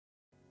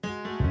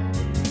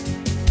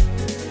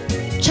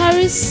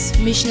Prophecies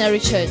Missionary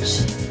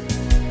Church.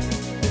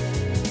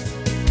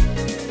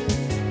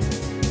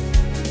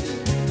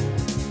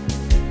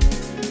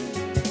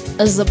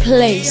 Is a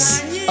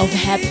place of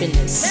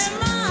happiness,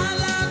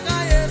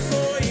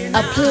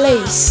 a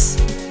place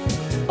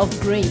of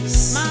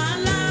grace,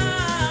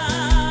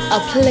 a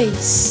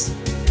place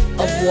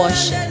of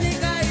worship,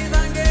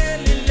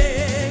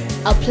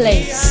 a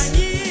place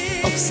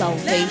of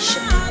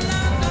salvation.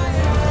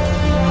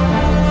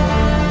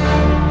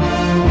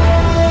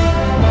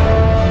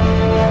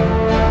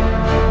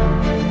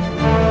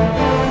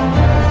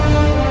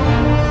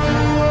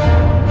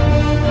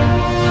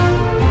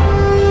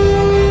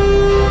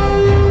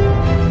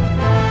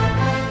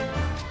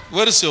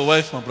 Where is your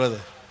wife, my brother?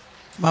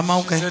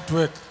 Mama, She's at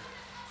work.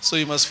 So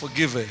you must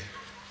forgive her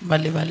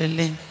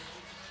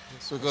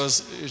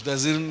because she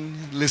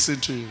doesn't listen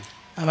to you.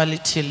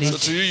 So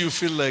to you, you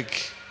feel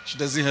like she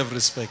doesn't have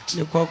respect.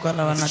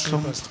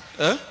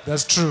 Huh?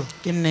 That's true.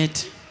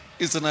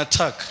 It's an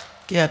attack.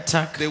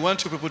 They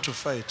want you people to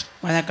fight.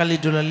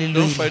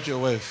 Don't fight your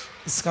wife.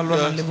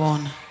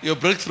 Your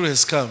breakthrough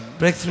has come.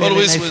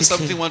 Always when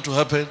something wants to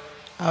happen,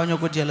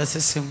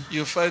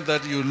 you find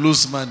that you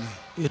lose money.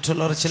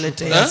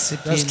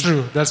 That's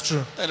true. That's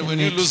true. And when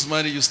you lose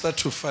money, you start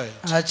to fight.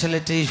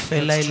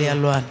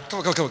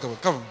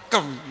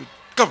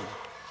 Come.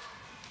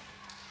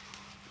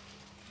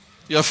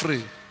 You are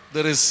free.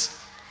 There is.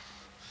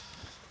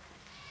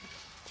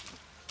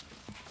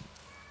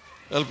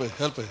 Help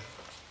her.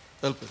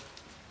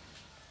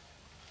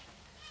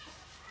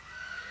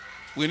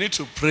 We need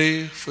to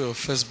pray for your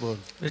firstborn.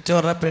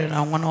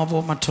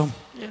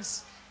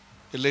 Yes.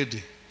 A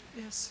lady.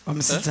 Yes.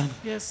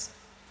 Yes.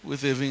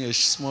 With having a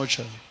small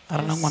child.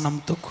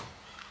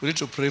 We need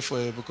to pray for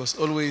her because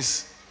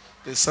always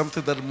there's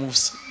something that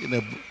moves in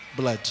her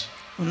blood.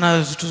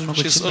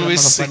 She's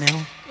always sick.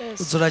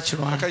 Yes. I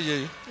can't hear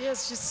you.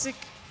 Yes, she's sick.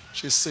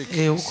 She's sick.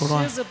 She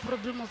has a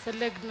problem of her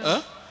leg now.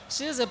 Huh?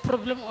 She has a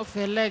problem of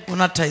her leg.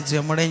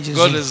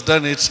 God has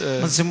done it.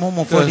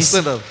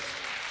 Stand up.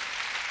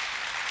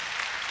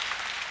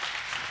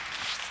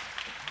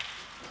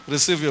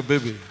 Receive your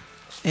baby.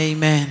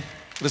 Amen.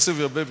 Receive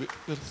your baby.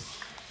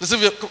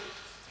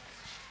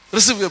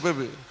 Receive your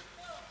baby.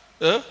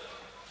 Yeah?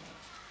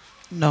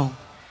 No.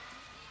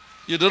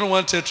 You don't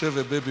want her to have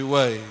a baby.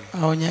 Why?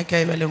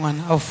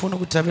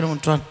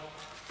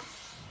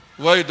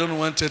 Why you don't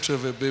want her to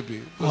have a baby?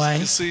 Because Why?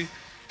 You see,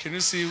 can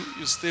you see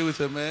you stay with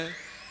a man,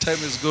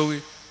 time is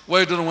going. Why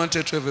you don't want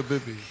her to have a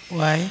baby?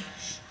 Why?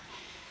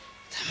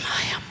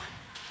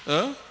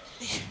 Huh?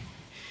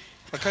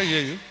 I can't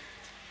hear you.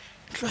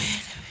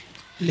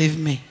 Leave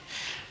me.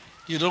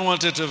 You don't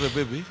want her to have a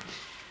baby?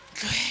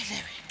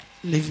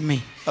 Leave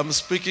me. I'm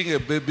speaking a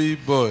baby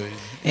boy.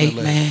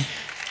 Amen.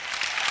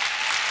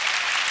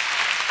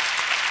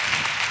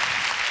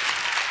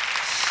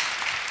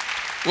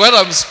 When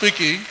I'm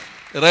speaking,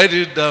 write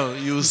it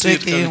down. You will see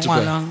it coming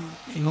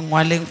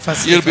to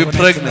pass. You'll be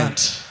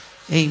pregnant.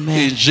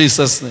 Amen. In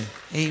Jesus' name.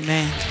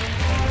 Amen.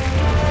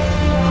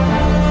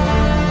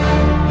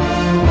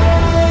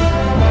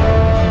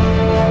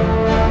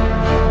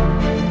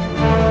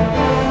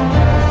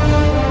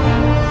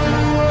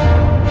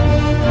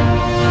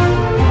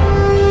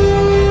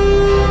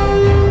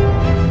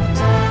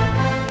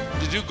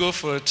 Did you go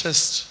for a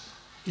test?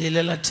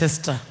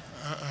 Tester.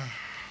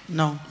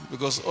 No.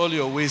 Because all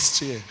your waste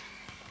here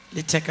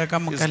is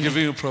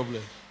giving you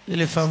problem.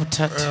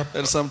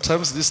 And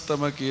sometimes this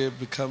stomach here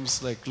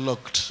becomes like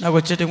locked.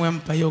 What I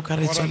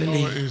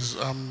know is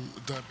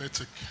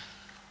diabetic.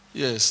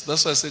 Yes,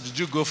 that's why I said, did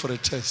you go for a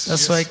test?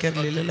 That's why I can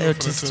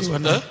test you.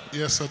 Huh?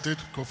 Yes, I did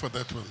go for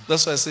that one.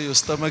 That's why I say your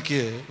stomach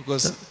here,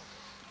 because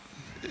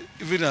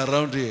even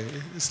around here,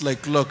 it's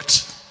like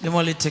locked. And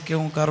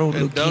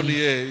down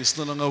here, it's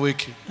no longer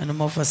working. I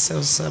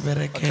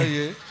can't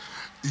hear.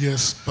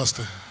 Yes,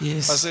 Pastor.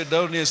 Yes. I said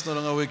down here, it's no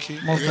longer working.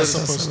 Yes,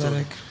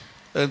 Pastor.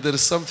 And there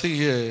is something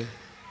here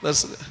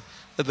that's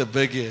at the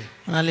back here.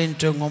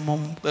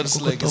 That's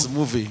like it's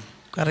moving.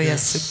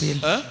 Yes.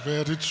 Huh?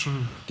 Very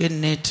true.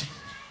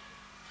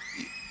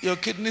 Your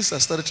kidneys are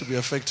starting to be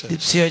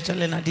affected.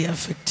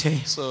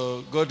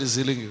 So God is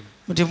healing you.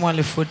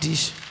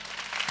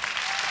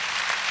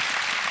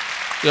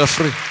 You are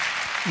free.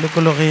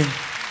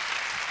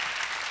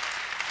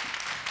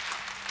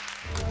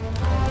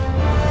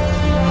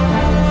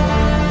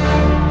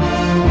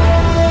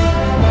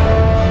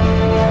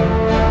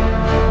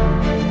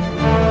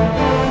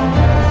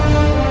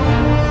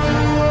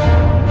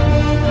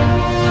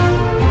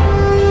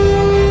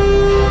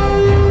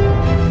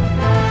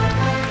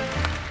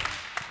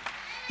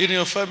 In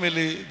your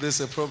family,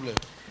 there's a problem,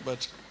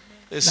 but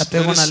it's a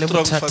very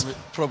strong family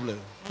problem.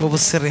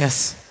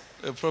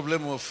 A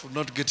problem of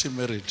not getting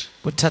married.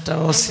 I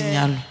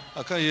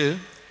can't hear you.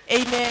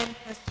 Amen.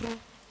 That's true.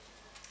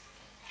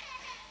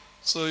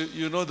 So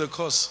you know the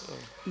cause.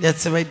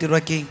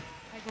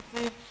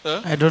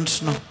 Huh? I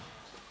don't know.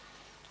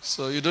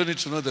 So you don't need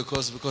to know the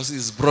cause because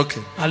it's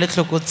broken.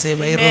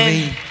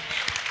 Amen.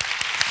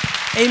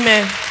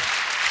 Amen.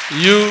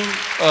 You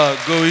are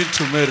going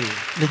to marry.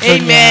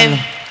 Amen.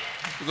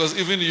 Because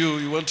even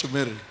you want to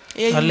marry.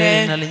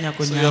 Amen.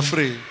 So you are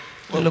free.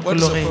 What is the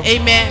problem?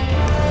 Amen.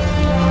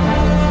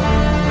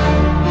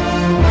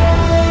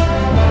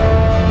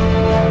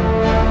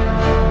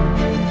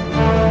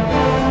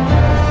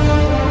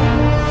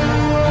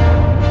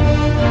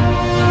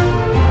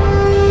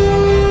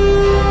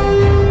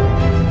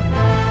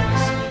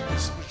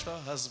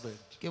 Husband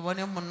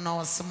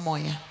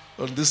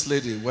on this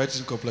lady, white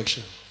in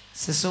complexion.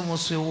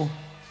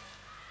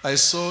 I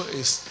saw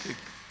a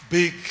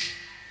big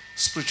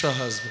spiritual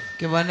husband.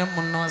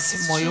 Yes,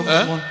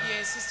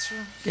 it's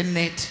true.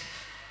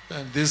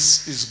 And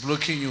this is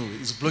blocking you.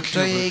 It's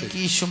blocking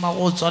everything.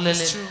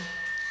 It's true.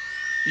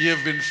 You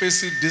have been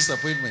facing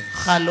disappointment.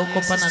 I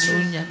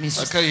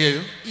can't hear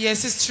you.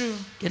 Yes, it's true.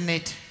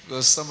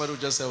 Because somebody will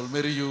just say, I will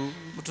marry you,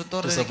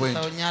 disappoint.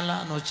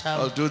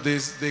 I'll do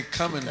this. They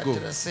come and go.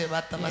 Yes,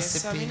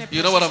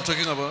 You know what I'm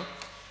talking about?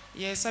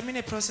 Yes, I'm in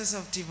a process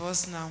of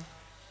divorce now.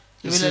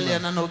 You see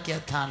now?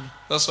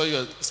 That's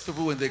why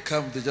people, when they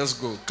come, they just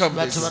go. Come,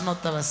 now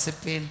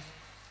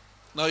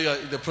you are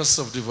in the process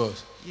of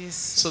divorce. Yes.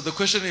 So the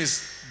question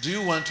is, do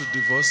you want to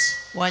divorce?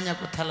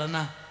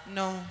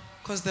 No,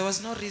 because there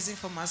was no reason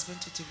for my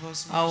husband to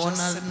divorce me. We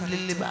just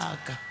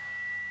separated.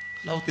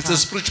 It's a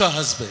spiritual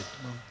husband.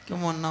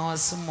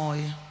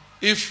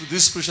 If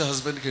this spiritual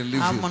husband can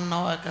leave you,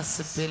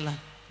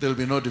 there will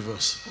be no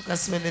divorce.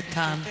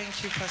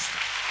 Thank you, Pastor.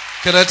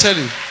 Can I tell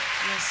you?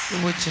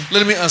 Yes.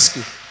 Let me ask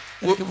you.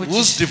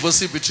 Who's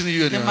divorcing between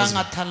you and your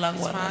husband? It's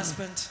my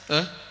husband.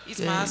 Huh? It's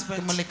my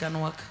husband.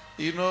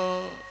 You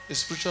know, a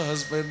spiritual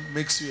husband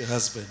makes you a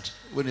husband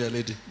when you're a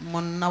lady.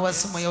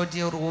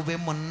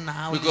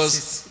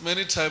 Because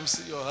many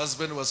times your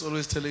husband was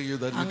always telling you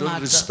that you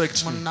don't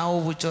respect me.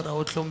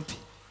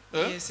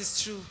 Yes,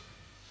 it's true.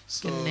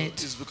 So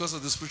it's because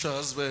of the spiritual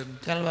husband.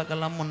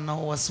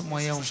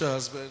 Spiritual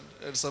husband.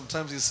 And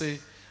sometimes you say,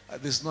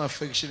 there's no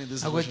affection in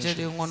this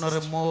relationship.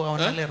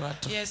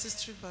 Yes,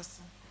 it's true,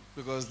 Pastor.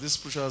 Because this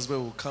spiritual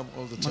husband will come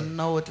all the time.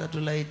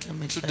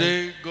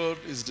 Today, God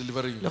is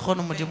delivering you.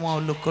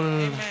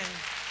 Amen.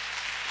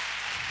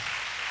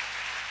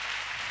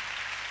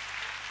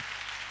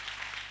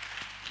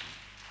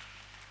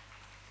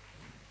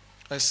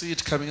 I see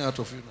it coming out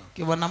of you now.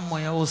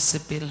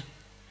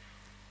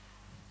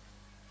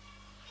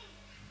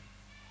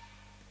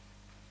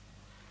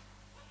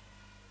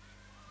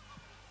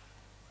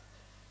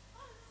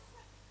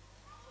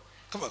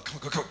 Come on,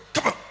 Come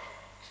on.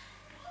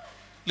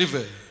 Leave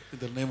her in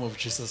the name of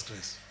Jesus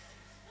Christ.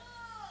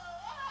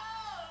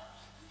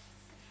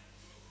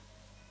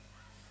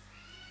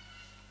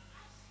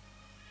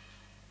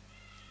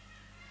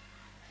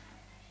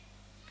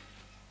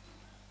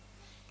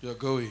 You are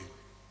going.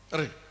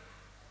 Hurry.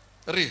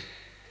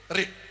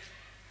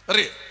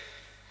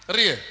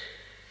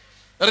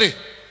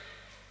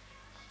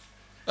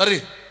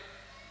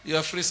 You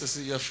are free,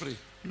 Sissy. You are free.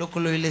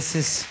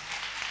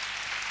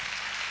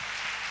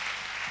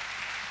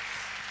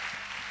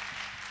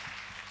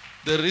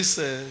 There is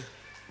a...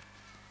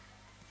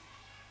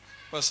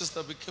 My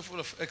sister, be careful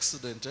of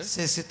accident.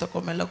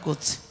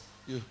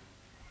 You.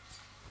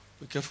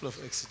 Be careful of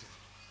accident.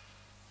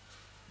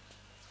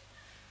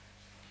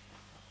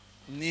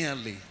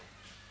 Nearly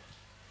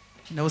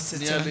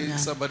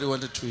somebody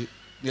wanted to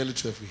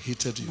have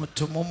hitted you.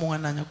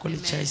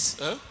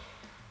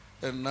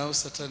 And now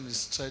Satan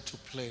is trying to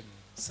plan.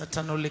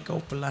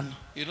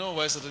 You know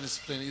why Satan is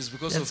playing? It's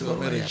because of your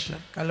marriage.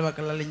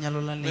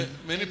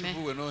 Many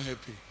people were not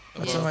happy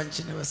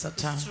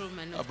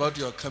about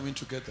your coming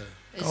together.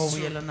 It's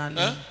true.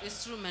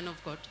 It's true, man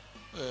of God.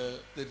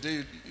 The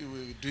day you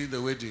were doing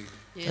the wedding,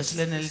 yes,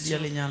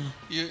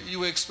 you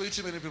were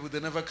expecting many people, they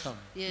never come.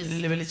 Yes.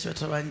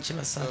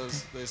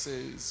 Because they say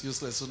it's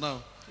useless. So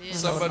now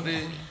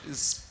somebody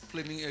is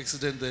planning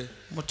accident there.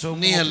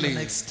 Nearly.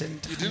 You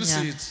didn't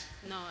see it.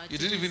 No, you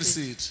didn't even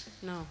see it.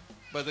 No.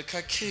 But the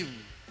car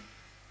came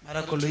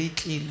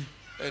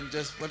and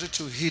just wanted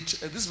to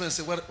hit. And this man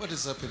said, what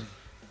is happening?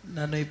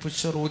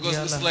 Because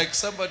it's like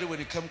somebody, when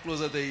you come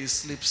closer there, he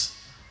sleeps.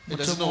 He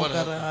doesn't know what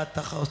happened.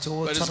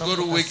 But it's going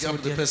to wake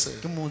up the person.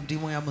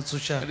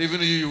 And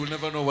even you will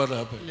never know what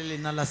happened.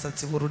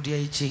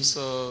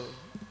 So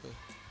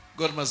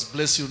God must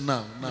bless you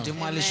now.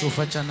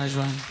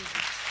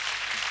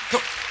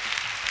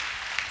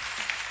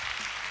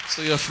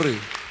 So you're free.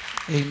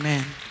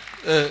 Amen.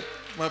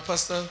 My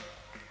pastor,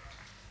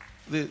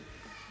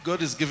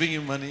 God is giving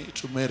you money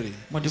to marry.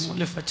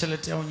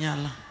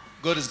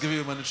 God is giving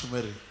you money to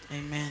marry.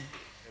 Amen.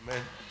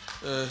 Amen.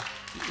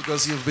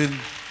 Because you've been...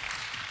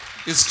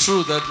 It's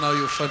true that now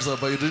you find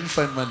something, but you didn't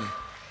find money.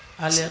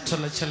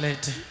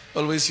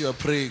 Always you are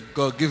praying,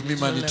 God, give me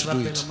money to do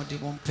it.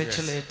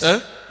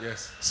 Yes.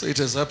 Yes. So it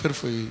has happened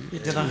for you.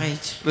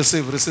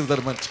 Receive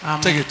that money.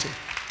 Amen.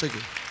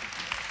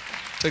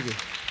 Take it.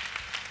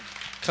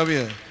 Come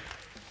here.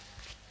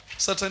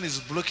 Satan is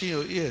blocking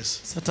your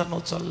ears.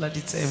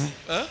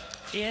 Huh?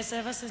 Yes,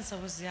 ever since I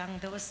was young,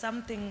 there was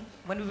something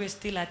when we were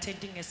still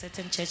attending a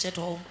certain church at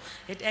home.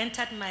 It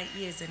entered my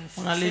ears, and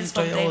since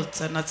from then,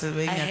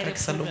 I had a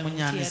problem with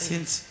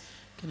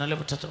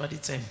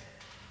hearing.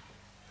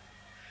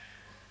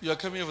 You are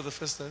coming here for the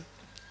first time?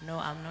 No,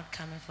 I'm not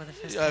coming for the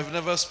first Yeah, time. I've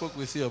never spoke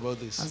with you about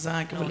this. No,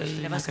 you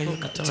never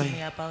spoke to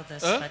me about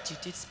this, but you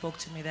did spoke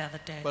to me the other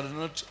day. But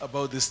not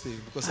about this thing,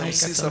 because I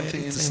see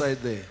something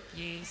inside there.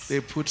 Yes. They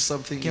put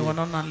something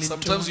in.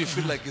 Sometimes you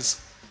feel like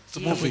it's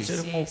moving.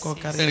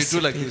 And you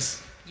do like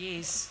this.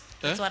 Yes.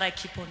 That's what I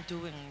keep on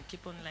doing.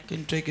 Keep on like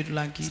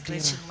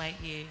scratching my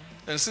ear.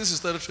 And since you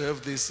started to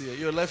have this here,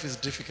 your life is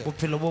difficult.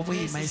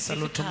 Yes, it's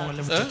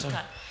difficult.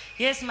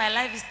 Yes, my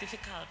life is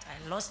difficult. I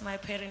lost my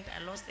parent.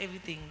 I lost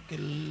everything.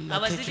 I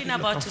was even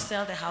about to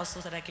sell the house so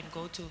that I can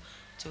go to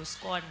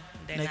Scone.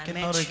 Then I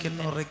met you.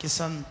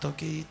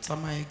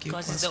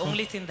 Because it's the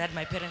only thing that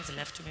my parents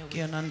left to me with.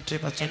 And I'm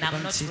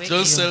not working.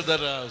 Don't sell that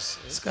house.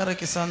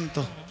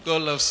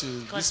 God loves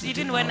you. Because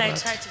even when I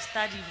try to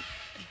study,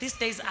 these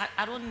days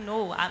I don't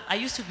know. I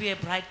used to be a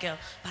bright girl,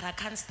 but I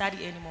can't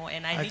study anymore,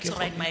 and I need to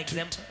write my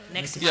exam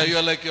next month.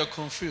 Yeah, you're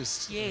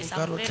confused. Yes,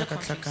 I'm very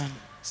confused.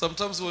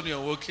 Sometimes when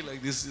you're walking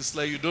like this, it's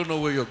like you don't know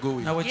where you're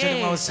going.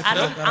 Yes,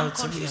 I'm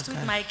confused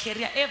with my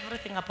career.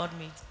 Everything about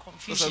me, it's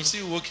confusion. Because I'm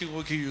seeing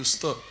walking, you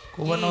stop.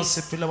 Yes. When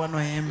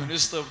you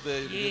stop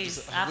there,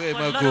 Yes, where I've am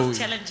got I a lot going? of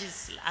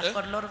challenges. I've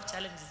got a lot of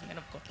challenges, man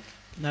of God.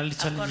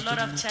 I've got a lot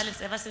of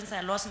challenges ever since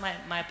I lost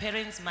my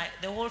parents,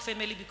 the whole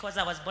family, because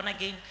I was born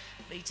again.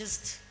 They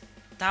just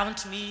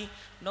downed me.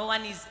 No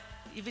one is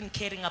even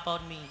caring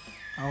about me.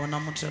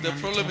 The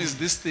problem is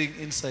this thing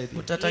inside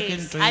you.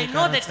 Yes, I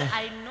know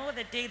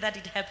the day that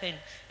it happened,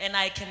 and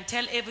I can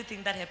tell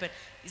everything that happened.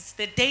 It's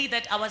the day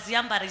that I was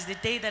young, but it's the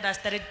day that I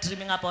started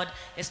dreaming about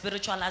a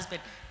spiritual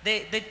husband.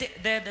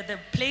 The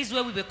place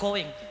where we were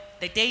going,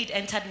 the day it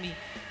entered me,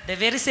 the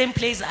very same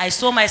place I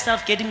saw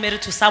myself getting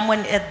married to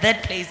someone at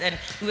that place, and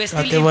we were still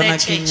in that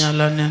church.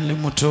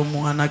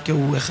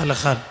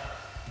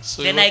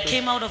 So then I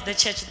came out of the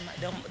church,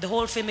 the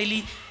whole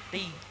family,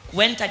 they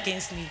went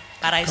against me,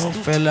 but I stood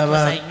because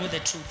I knew the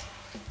truth.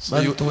 So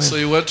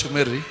you want to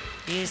marry?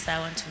 Yes, I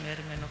want to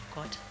marry man of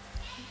God.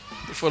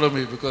 Follow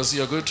me, because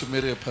you are going to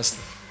marry a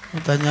pastor. Yeah.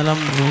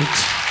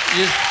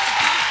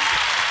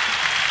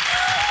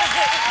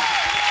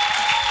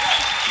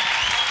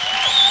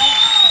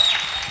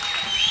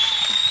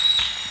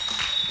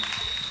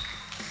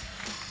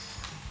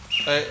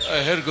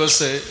 I heard God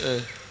say,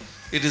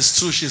 it is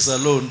true she's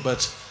alone,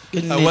 but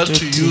I want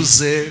to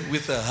use her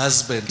with her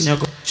husband to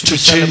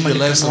change the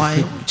lives of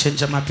people.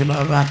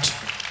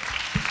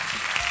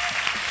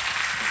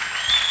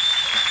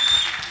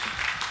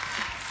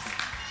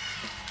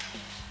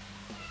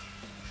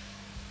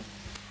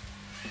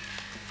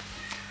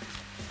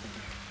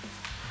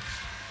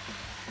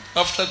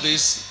 After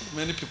this,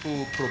 many people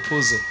will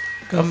propose it.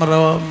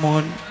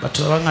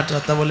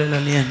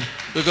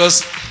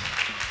 Because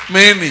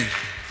many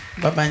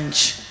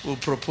will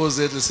propose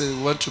it and say, we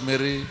want to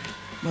marry.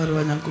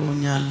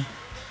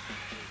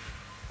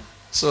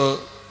 So,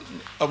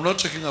 I'm not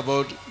talking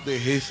about the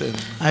heathen.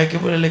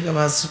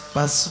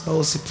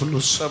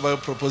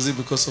 About proposing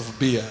because of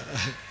beer.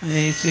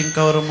 I'm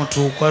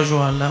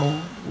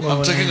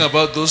talking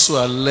about those who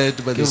are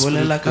led by the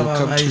Spirit to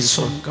come to you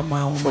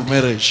for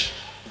marriage.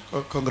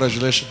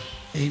 Congratulations.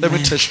 Amen. Let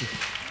me touch you.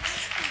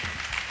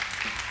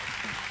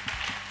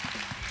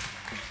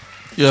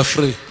 You are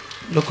free.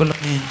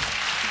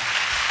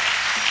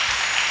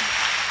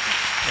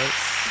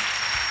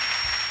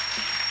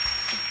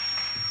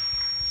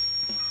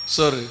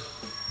 Sorry.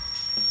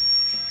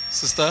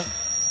 Sister,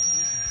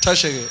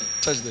 touch again.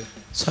 Touch there.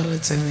 Sorry,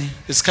 it's me.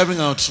 It's coming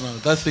out now.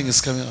 That thing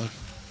is coming out.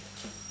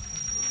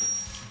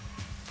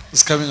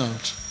 It's coming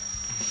out.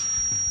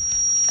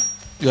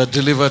 You are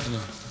delivered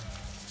now.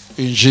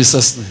 In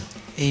Jesus' name.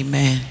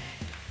 Amen.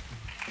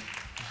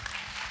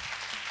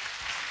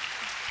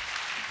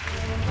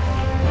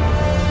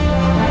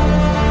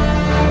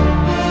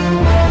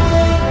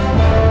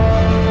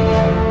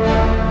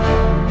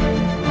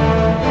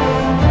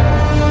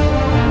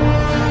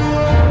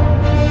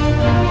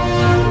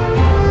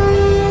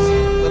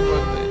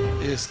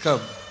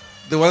 Come.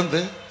 The one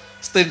there?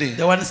 Standing.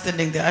 The one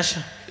standing, the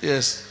usher.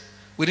 Yes.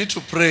 We need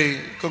to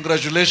pray.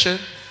 Congratulations.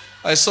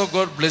 I saw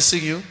God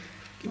blessing you.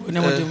 I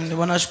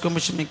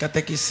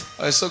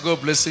saw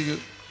God blessing you.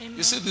 Amen.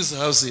 You see this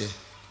house here?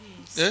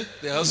 Yes. Yeah?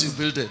 The house you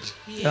built it.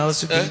 Yes. The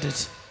house you built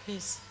it.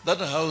 Yes. That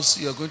house,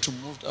 you are going to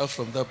move out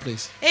from that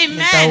place.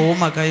 Amen.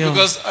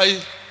 Because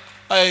I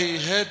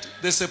heard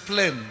there's a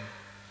plan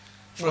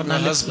from your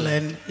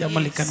husband. Yes.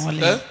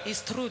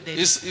 It's true.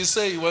 He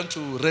say you want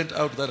to rent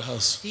out that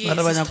house. Yes,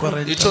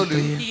 he told you.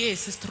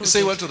 Yes, it's true. He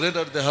say you want to rent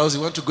out the house.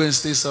 You want to go and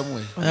stay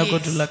somewhere. Yes.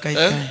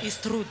 It's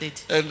true.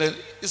 And then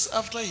it's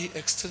after he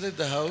extended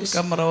the house.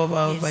 Yes.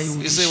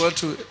 He say you want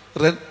to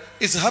rent.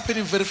 It's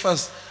happening very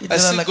fast. I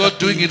see God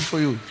doing it for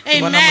you.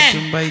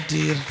 Amen. Thank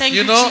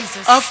you,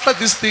 Jesus. After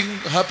this thing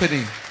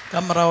happening,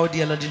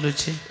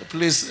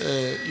 please,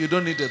 you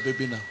don't need a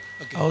baby now.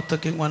 Okay.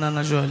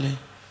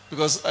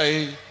 Because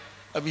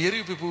I'm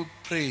hearing people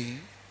praying.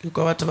 He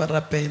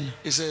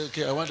say,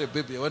 okay, I want a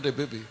baby. I want a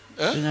baby.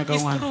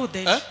 It's true.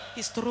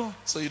 It's true.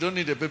 So you don't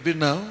need a baby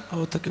now.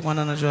 You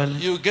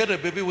get a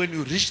baby when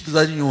you reach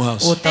that new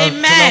house.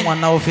 Amen.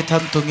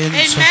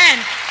 Amen.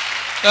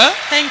 Huh?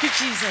 Thank you,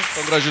 Jesus.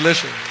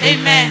 Congratulations.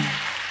 Amen.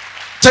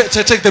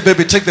 Take the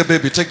baby, take the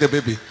baby, take the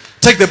baby.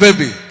 Take the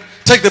baby.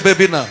 Take the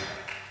baby now.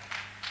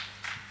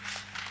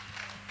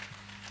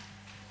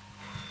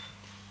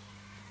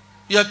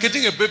 You are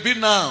getting a baby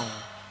now.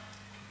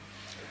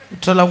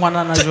 Take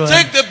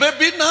the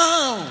baby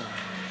now.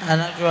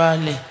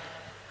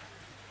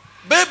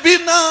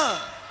 Baby now.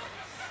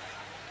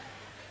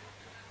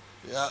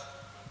 Yeah.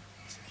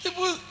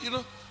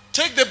 People,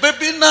 take the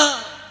baby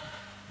now.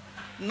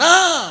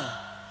 Now.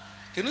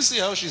 Can you see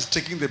how she's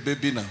taking the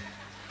baby now?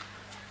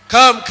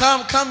 Come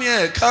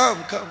here.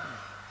 Come.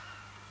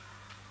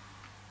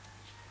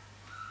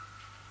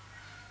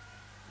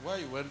 Why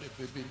you want a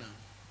baby now?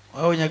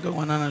 My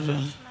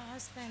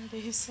husband,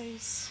 he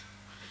says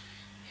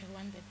he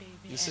wants the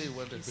baby. You say you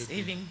want a baby. He's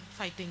even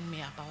fighting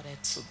me about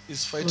it. So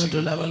he's fighting.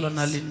 Can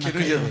you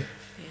hear me?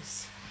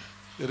 Yes.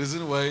 The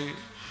reason why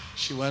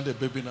she wants a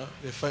baby now,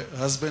 the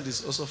husband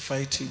is also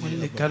fighting.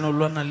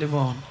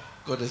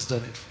 God has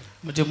done it for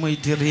you.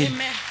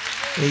 Amen.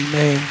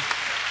 Amen.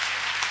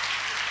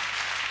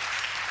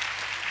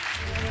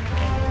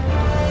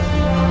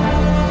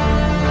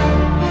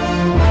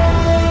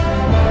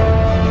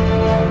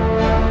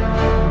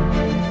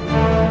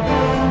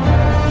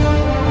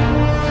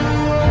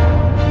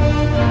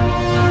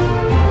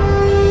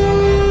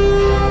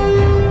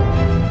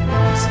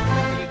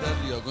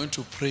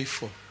 To pray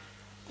for.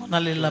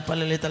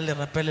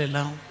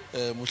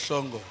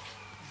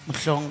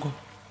 Muhlongo.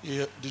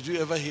 Did you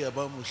ever hear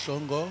about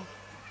Muhlongo?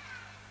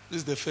 This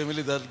is the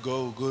family that God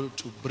will go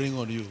to bring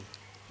on you.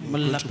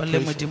 Must write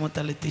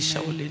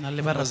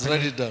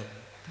it down.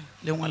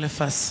 You're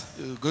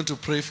going to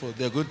pray for.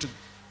 They're going to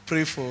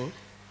pray for,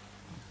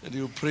 and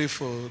you pray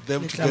for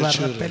them to get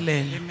children.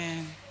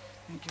 Amen.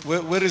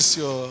 Where is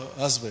your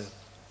husband?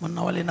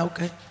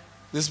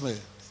 This man.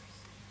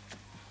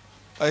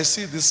 I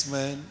see this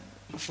man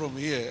from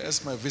here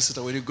as my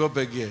visitor. When you go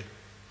back here,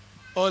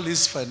 all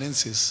his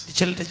finances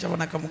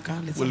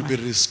will be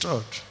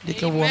restored.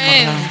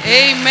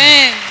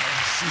 Amen.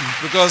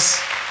 Because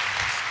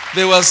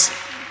there was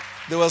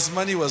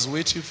money he was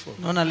waiting for.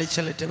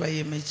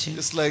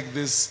 It's like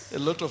there's a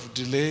lot of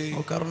delay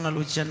in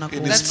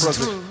his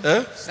project.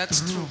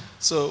 That's true.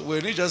 So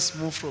when he just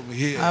move from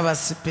here,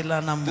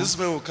 this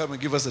man will come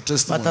and give us a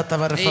testimony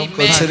Amen.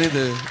 concerning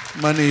the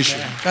money issue.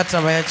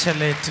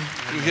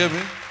 You hear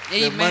me?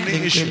 The Amen. money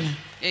issue.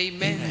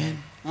 Amen.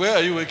 Where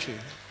are you working?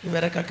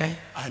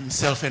 I'm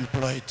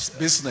self-employed.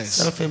 Business.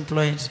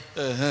 Self-employed.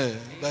 There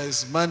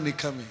is money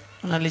coming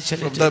for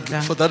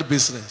that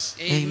business.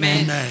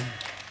 Amen. Amen.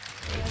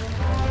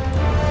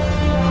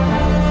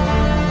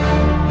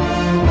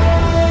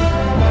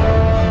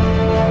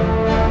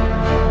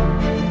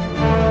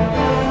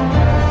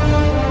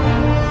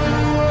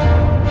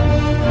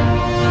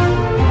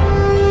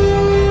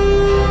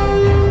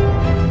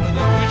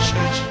 Which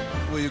church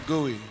were you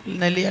going?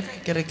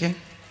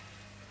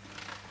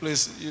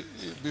 Please,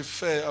 be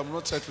fair. I'm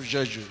not trying to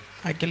judge you.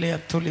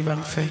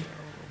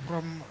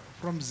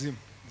 From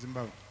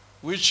Zimbabwe.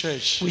 Which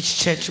church? Which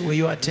church were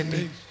you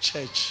attending? Which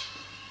church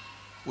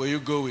were you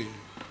going?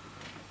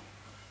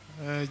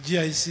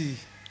 GIC.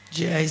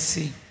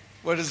 GIC.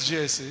 What is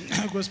GIC?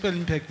 Gospel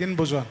Impact in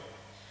Botswana.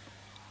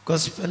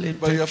 Gospel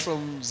Impact. But you are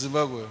from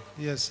Zimbabwe?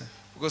 Yes, sir.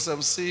 Because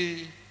I'm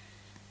seeing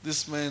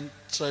this man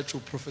try to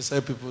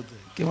prophesy people there.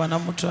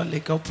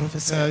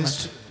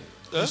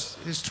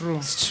 It's true.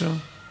 It's true.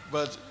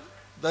 But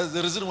that's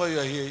the reason why you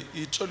are here.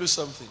 He told you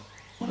something.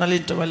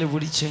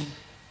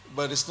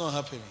 But it's not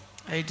happening.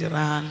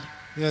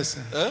 Yes,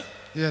 sir.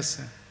 Yes,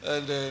 sir.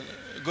 And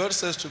God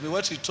says to me,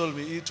 what he told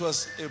me, it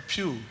was a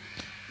pure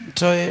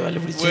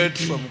word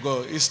from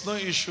God. It's no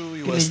issue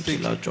you was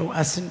thinking.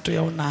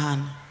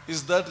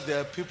 Is that there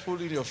are people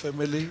in your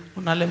family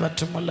who are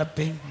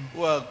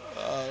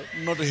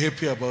not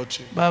happy about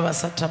you.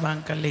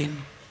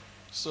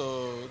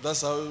 So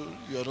that's how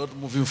you are not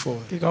moving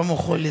forward.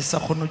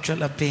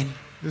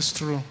 It's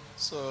true.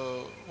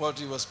 So what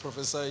he was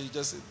prophesying, he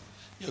just said,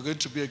 you're going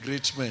to be a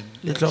great man.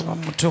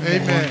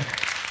 Amen.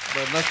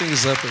 But nothing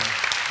is happening.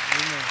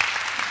 Amen.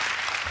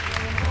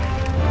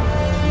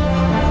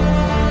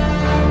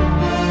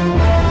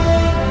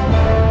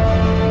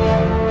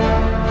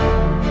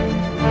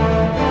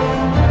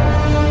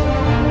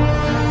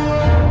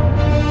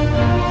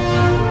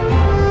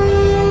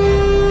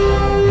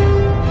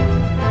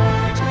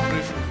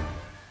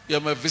 You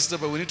are my visitor,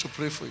 but we need to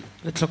pray for you.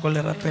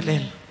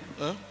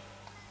 Huh?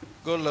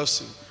 God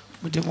loves you.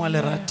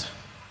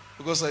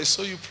 Because I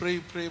saw you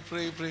pray. I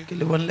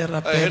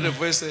heard a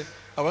voice say,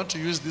 I want to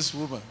use this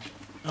woman.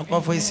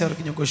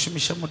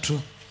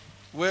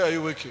 Where are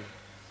you working?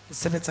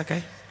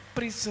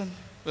 Prison.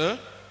 Huh?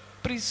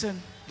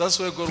 Prison. That's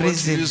where God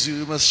wants to use you.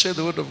 You must share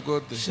the word of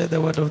God there. Share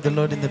the word of the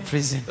Lord in the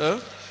prison. Huh?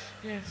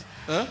 Yes.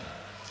 Huh?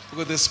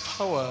 Because there's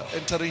power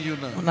entering you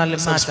now.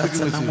 As I'm speaking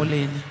with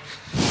you.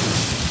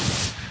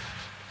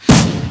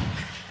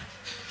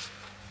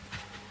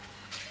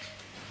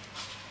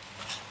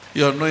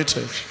 You're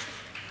anointed.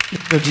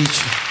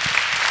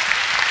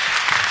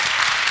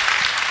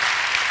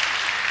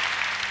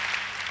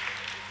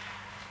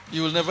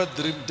 You will never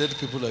dream dead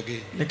people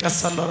again.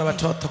 Because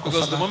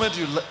the moment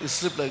you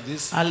sleep like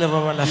this,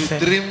 you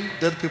dream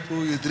dead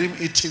people, you dream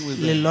eating with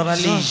them.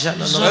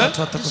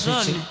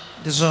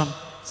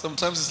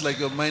 Sometimes it's like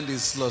your mind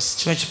is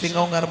lost. I can't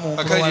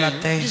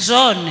hear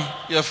you.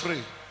 You are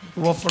free.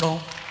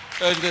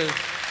 And,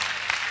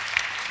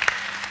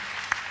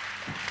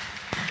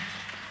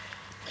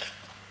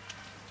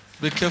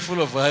 be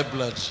careful of high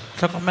blood.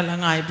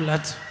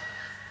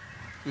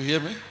 You hear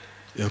me?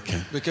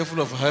 Okay. Be careful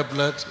of high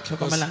blood.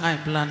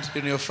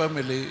 In your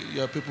family,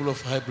 you are people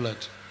of high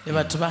blood.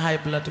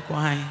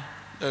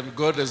 And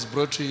God has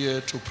brought you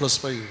here to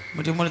prosper you.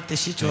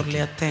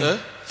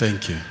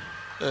 Thank you.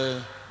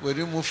 When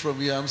you move from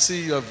here, I'm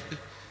seeing you have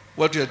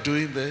what you are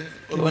doing there.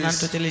 Always,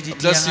 I'm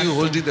just seeing you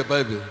holding the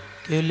Bible.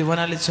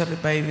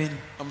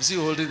 I'm seeing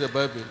you holding the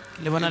Bible.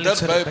 In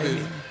that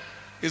Bible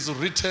is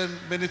written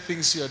many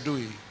things you are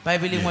doing.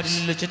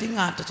 Yes.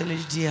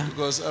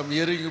 Because I'm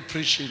hearing you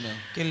preaching now.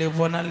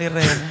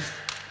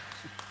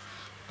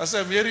 I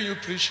said, I'm hearing you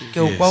preaching.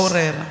 Yes.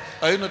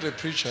 Are you not a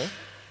preacher?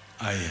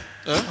 I am.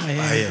 Huh?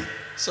 I am.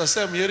 So I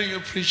said, I'm hearing you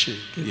preaching.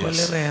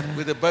 Yes.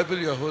 With the Bible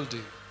you are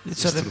holding.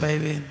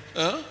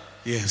 Huh?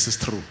 Yes, it's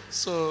true.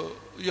 So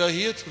you are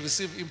here to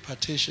receive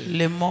impartation.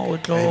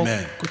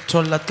 Amen.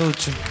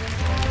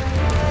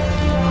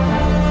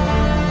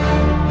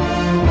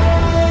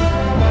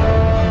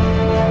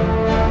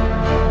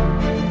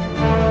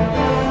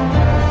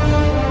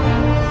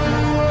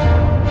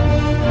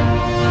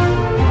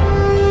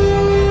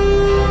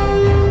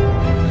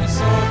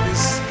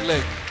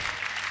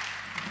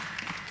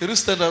 Can you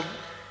stand up?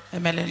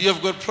 You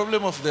have got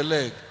problem of the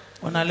leg.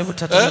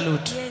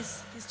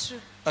 Yes, it's true.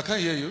 I can't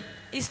hear you.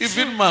 It's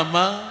Even true.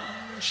 Mama,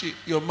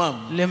 your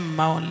mom,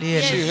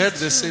 she had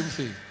the same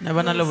thing. You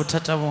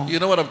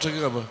know what I'm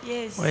talking about?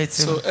 Yes.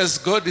 So as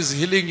God is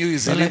healing you,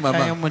 He's healing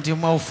Mama.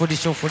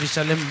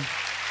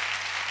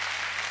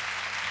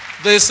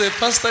 There's a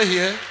pastor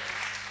here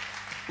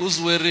who's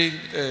wearing,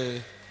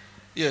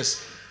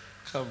 yes,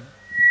 come,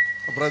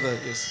 a brother,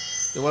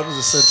 yes, the one who's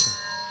the center.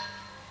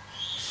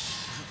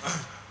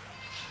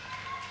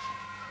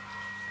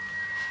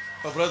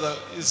 My brother,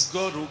 it's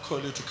God who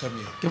called you to come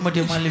here.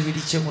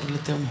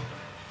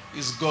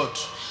 It's God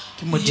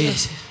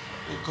Yes.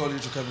 who called you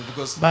to come here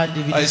because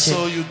I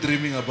saw you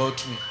dreaming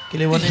about me.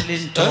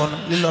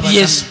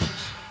 Yes.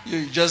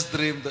 You just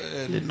dreamed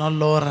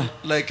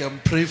like I'm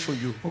praying for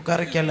you.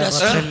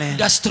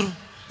 That's true.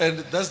 And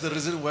that's the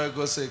reason why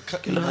God said,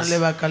 I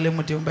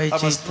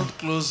must not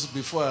close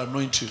before I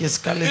anoint you. Yes,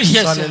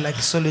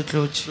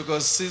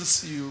 Because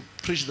since you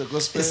preach the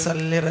gospel,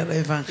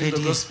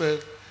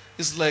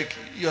 it's like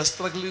you are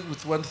struggling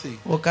with one thing.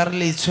 You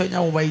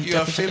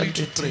are failing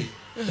to pray.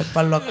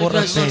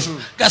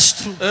 That's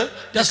true.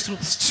 That's true.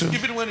 That's true.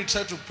 Even when you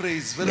try to pray,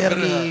 it's very,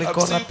 very hard. I'm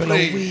still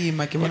praying.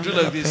 You do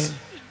like this.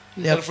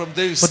 And from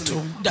there you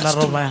sleep. That's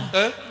true.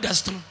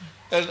 That's true.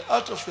 And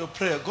out of your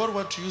prayer, God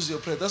wants to use your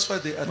prayer. That's why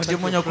they attack your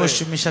prayer.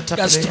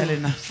 That's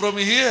true. From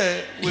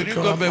here, when you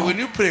go back, when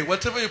you pray,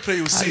 whatever you pray,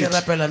 you see it.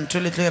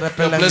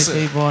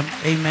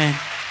 Amen.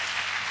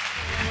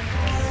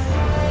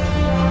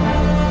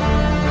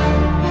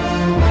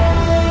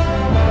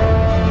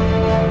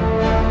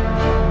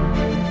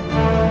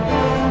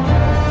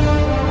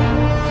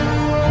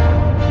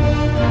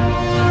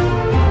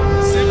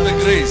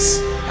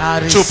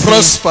 To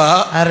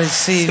prosper,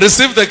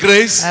 receive the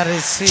grace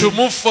to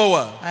move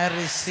forward. I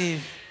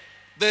receive.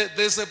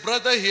 There's a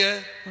brother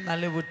here.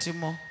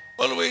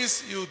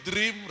 Always you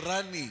dream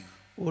running.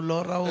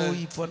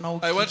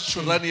 I want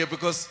you to run here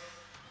because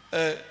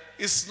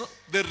it's not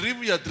the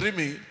dream you are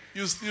dreaming.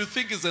 You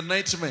think it's a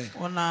nightmare.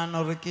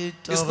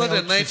 It's not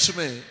a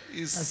nightmare.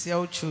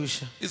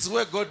 It's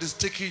where God is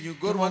taking you.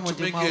 God wants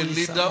to make you a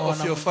leader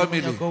of your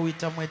family.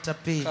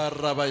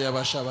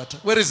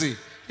 Where is he?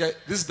 Yeah,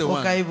 this is the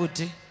one.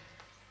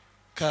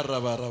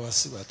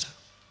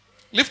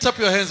 Lift up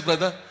your hands,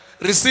 brother.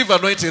 Receive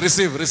anointing.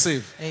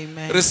 Receive.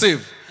 Amen.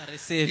 Receive.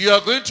 Receive. You are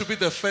going to be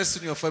the first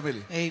in your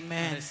family.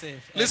 Amen.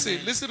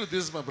 Listen to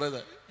this, my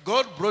brother.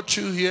 God brought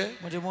you here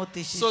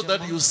so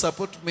that you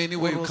support many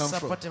where you come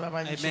from.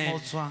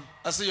 Amen.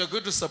 I say you are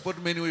going to support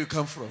many where you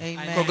come from.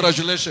 Amen.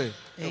 Congratulations.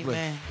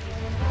 Amen.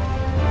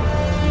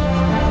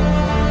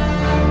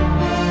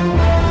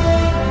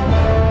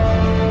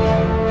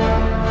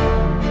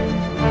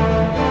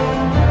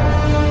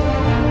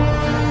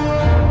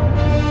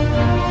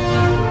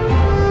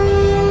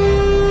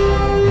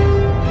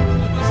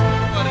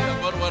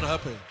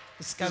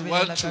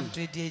 One, two.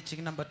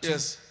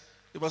 Yes.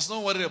 You must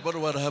not worry about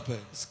what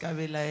happened.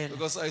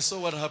 Because I saw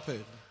what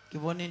happened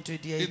in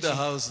the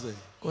house there.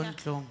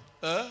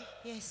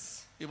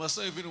 Yes. You must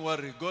not even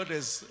worry. God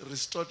has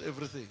restored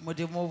everything.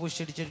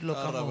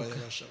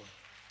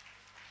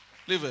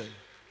 Leave it.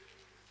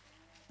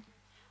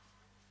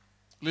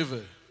 Leave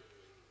it.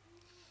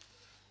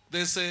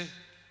 There's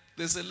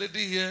a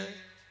lady here.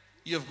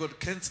 You have got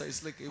cancer.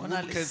 It's like a womb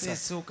cancer.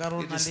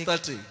 It is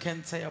starting.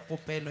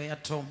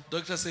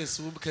 Doctor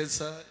says womb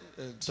cancer.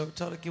 And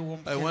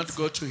I want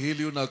God to heal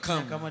you now.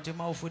 Come. I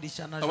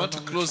want to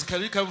close.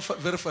 Can you come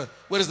very fast?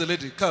 Where is the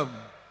lady? Come.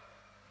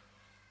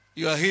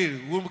 You are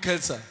healed. Womb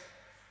cancer.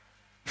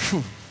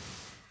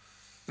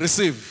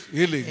 Receive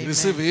healing. Amen.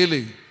 Receive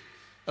healing.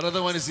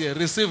 Another one is here.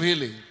 Receive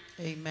healing.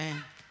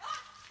 Amen.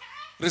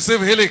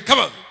 Receive healing. Come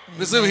on. Amen.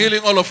 Receive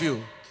healing, all of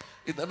you.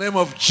 In the name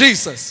of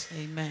Jesus.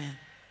 Amen.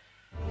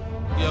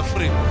 You are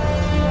free.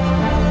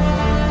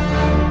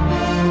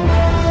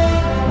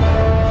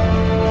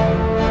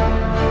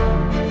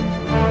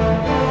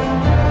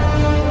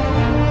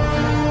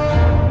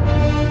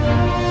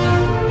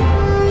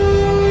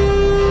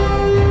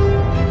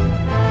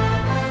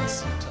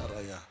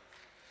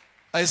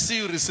 I see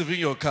you receiving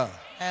your car.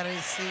 I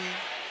receive.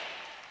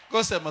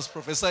 Because I must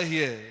prophesy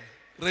here.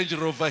 Range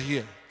Rover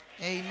here.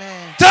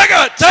 Amen. Take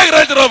it! Take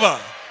Range Rover!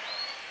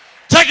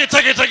 Take it,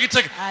 take it, take it,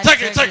 take it,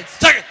 take it, take it,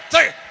 take it,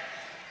 take it.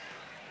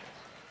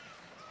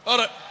 All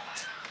right.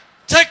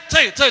 Take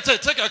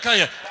your car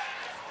here.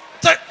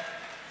 Take.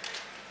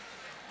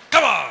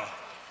 Come on.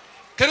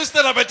 Can you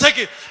stand up and take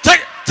it? Take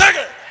it, take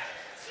it,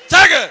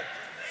 take it.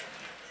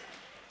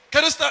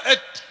 Can you stand and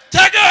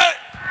take it?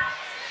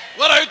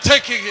 What are you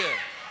taking here?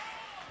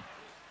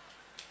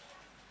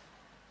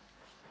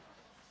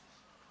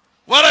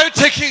 What are you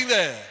taking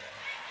there?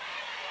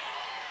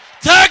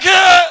 Take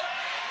it!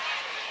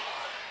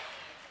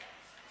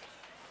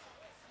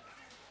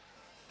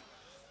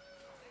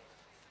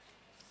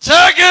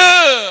 Take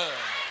it!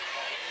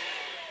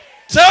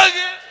 Take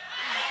it!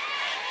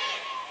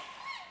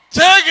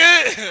 Take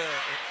it!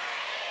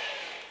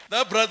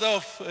 That brother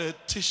of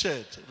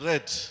t-shirt,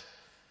 red,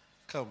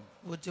 come.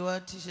 What you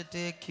want t-shirt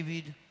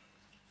kibidu?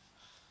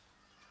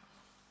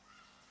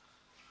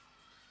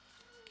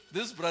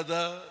 This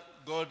brother,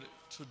 God,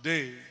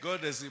 today,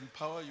 God has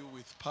empowered you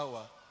with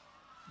power.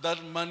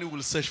 That money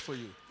will search for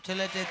you. Thank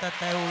you,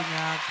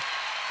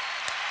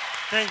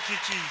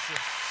 Jesus.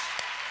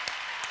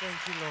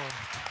 Thank you, Lord.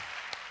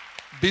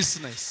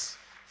 Business.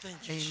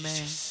 Thank you, Amen.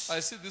 Jesus.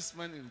 I see this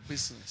man in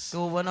business.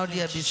 Go one of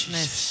your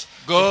business.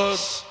 God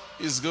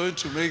is going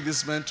to make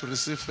this man to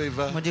receive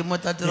favor.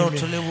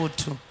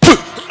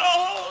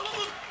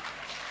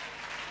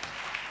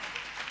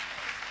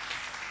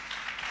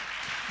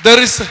 There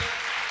is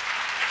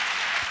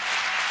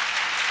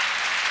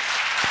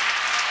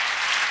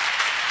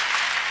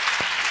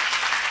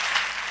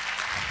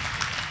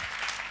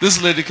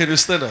this lady, can you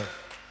stand up?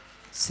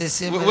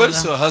 Where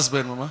is your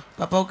husband, Mama?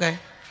 Papa, okay.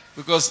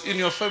 Because in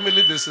your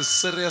family there's a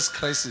serious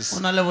crisis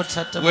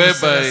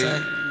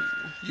whereby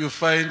you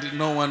find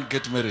no one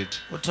get married.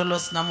 Where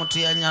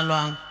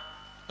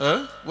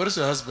is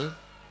your husband?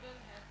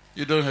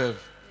 You don't have.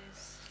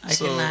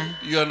 So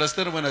you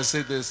understand when I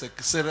say there's a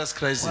serious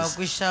crisis.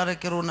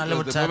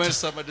 The moment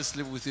somebody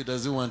sleeps with you,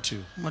 doesn't want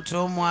you.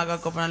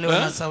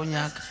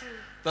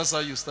 That's how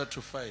you start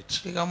to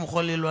fight. You are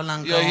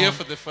here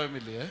for the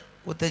family, eh?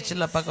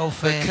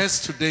 The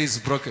curse today is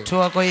broken.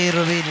 Take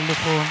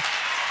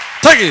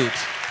it.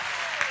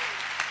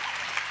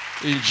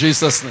 In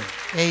Jesus' name.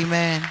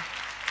 Amen.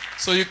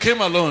 So you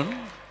came alone.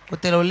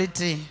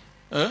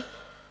 Huh?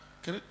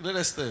 Can you, let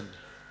us stand.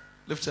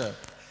 Lift up.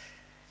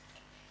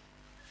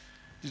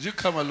 Did you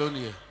come alone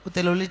here?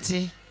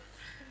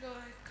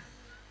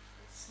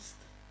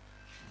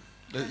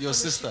 Your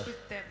sister?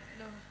 With them.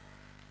 No.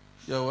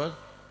 Your what?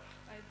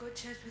 I go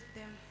church with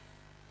them.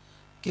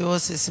 Take.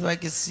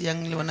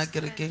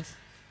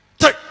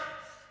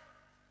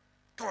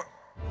 Come on.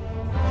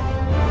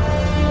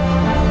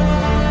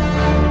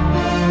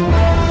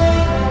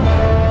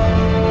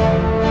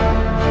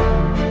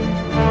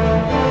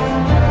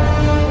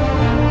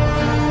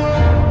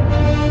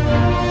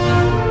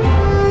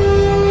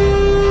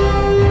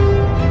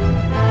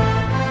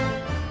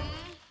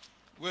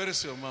 Where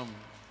is your mom?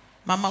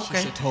 Mama, okay.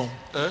 She's at home.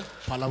 Eh?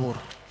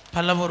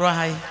 Palabora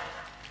hai.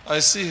 I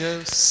see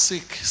her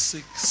sick,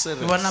 serious.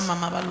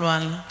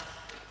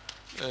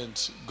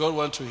 And God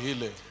wants to heal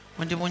her.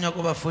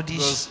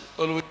 Because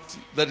always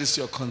that is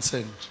your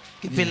concern.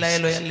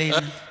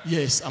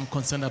 Yes, I'm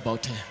concerned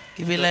about her.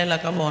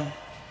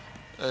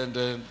 And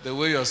the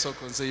way you are so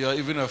concerned, you are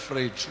even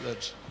afraid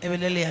that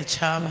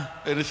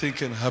anything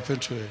can happen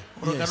to her.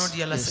 Yes.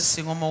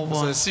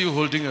 So I see you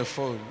holding a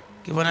phone.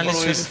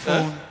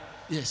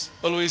 Yes.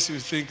 Always you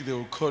think they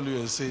will call you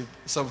and say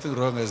something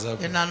wrong has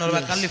happened.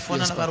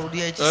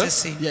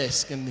 Yes.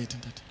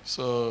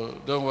 So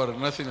don't worry,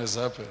 nothing has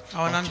happened.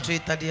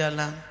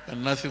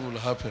 And nothing will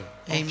happen.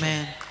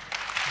 Amen.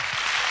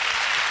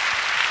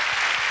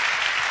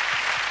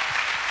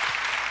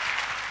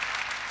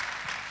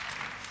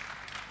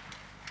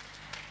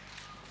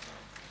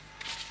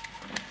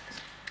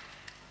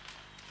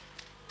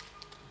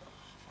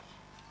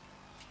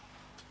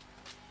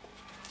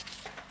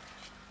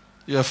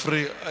 You are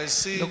free. I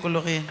see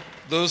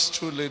those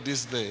two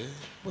ladies there.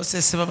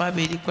 Yes.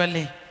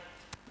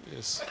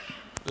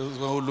 Those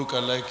one who look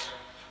alike.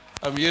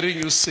 I'm hearing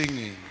you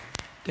singing.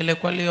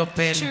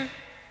 Sure.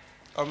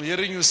 I'm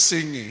hearing you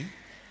singing.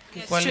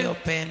 It's true.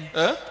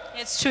 Huh?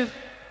 It's true.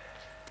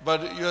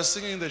 But you are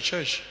singing in the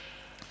church.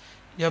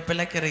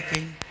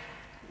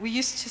 We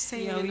used to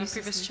sing in the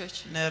previous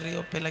church.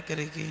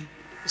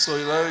 So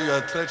now you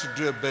are trying to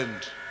do a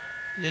band.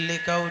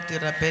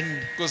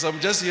 Because I'm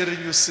just hearing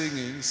you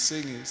singing.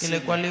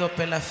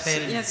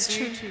 Yes,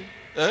 true.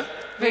 Eh?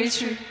 Very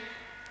true.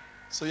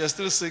 So you're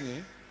still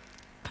singing?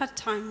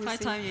 Part-time,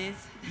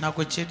 yes.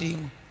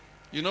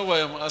 You know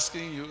why I'm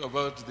asking you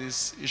about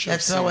this issue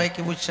of singing?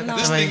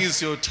 This thing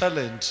is your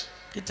talent.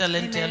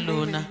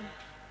 Amen.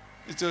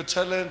 It's your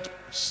talent.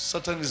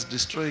 Satan is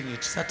destroying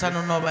it.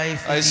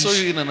 I saw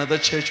you in another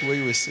church where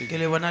you were singing.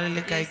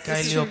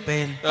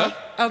 Huh?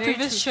 Our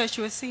previous church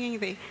was singing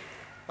there.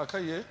 I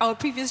can't hear. Our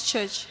previous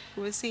church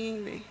was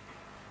singing there.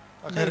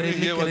 I can't really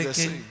hear what they're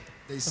saying.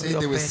 They say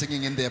they were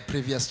singing in their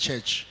previous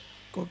church.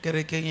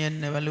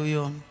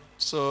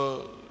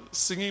 So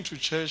singing to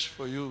church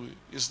for you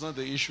is not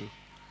the issue.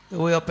 But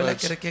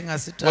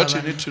what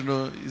you need to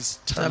know is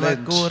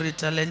talent.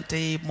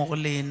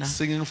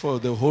 Singing for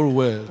the whole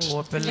world.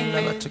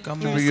 Amen.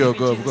 Bring your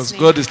God, because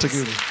God is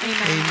taking it.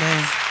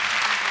 Amen.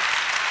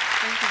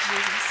 Thank you,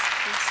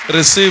 Jesus.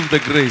 Receive the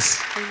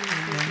grace. Amen.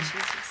 Thank you,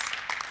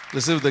 Jesus.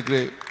 Receive the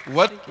grace.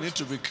 What you need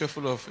to be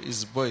careful of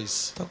is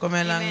boys.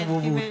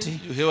 Amen.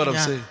 You hear what I'm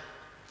saying?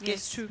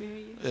 Yes, true.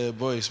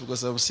 Boys,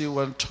 because I'm seeing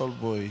one tall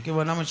boy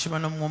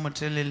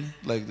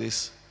like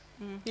this.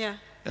 Yeah.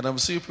 And I'm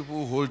seeing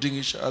people holding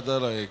each other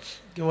like.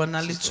 Yeah,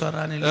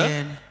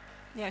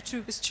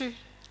 true. It's true.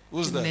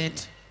 Who's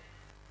that?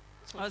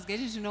 I was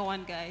getting to know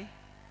one guy.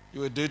 You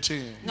were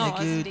dating him? No, I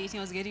wasn't dating.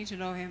 I was getting to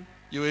know him.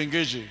 You were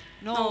engaging?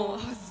 No, I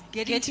was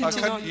getting to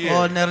know him. Hear.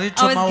 I was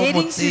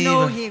getting to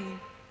know him.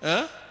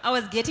 Huh? I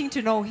was getting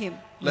to know him.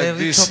 Like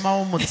this.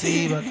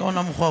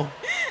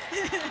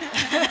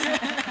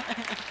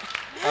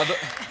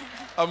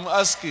 I'm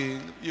asking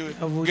you,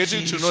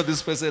 getting to know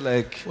this person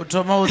like. Alright,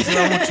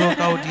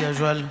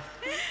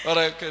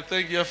 okay,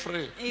 thank you,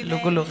 free.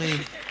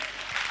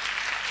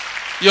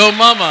 Your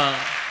mama,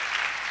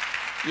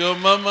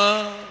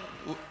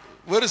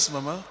 where is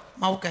mama?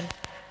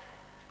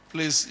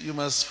 Please, you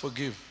must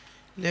forgive.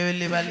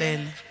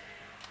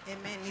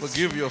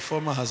 Forgive your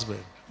former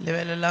husband.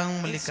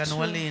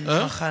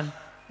 Huh?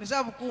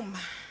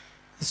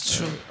 It's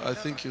true. I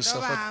think you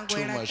suffered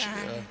too much.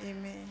 Yeah.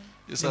 Amen.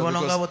 You suffered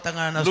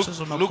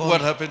because look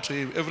what happened to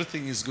him.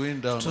 Everything is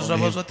going down on him.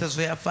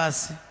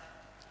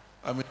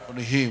 I mean on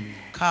him.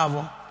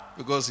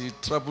 Because he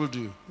troubled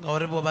you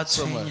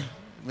so much.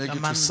 Make you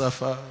to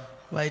suffer.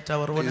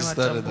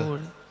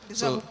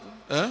 So,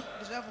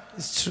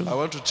 it's true. I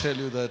want to tell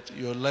you that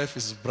your life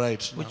is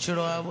bright now. See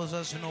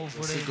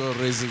God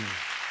raising you.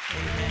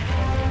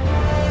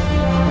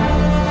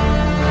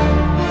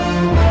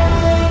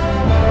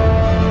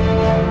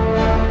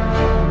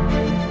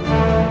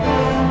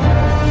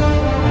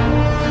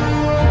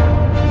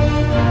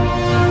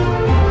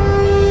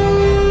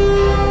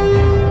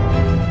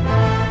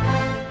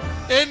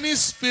 Any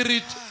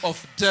spirit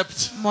of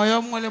debt,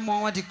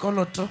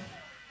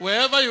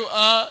 wherever you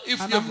are, if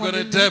you have got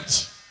a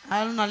debt,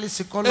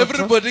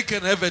 everybody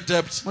can have a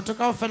debt.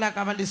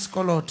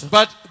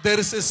 But there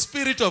is a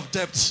spirit of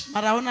debt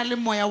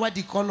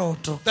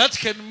that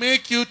can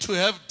make you to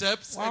have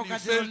debts and you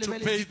fail to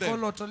pay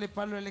them.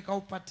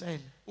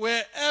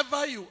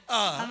 Wherever you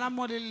are,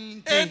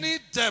 any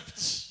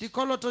debt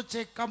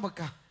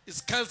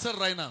is cancelled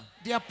right now.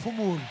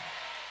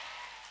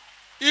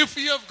 If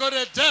you have got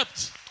a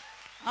debt,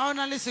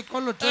 and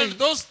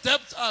those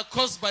debts are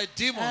caused by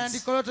demons, I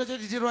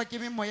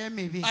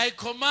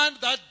command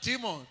that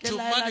demon to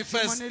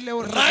manifest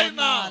right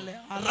now,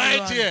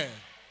 right here.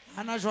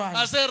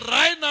 I say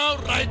right now,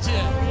 right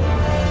here.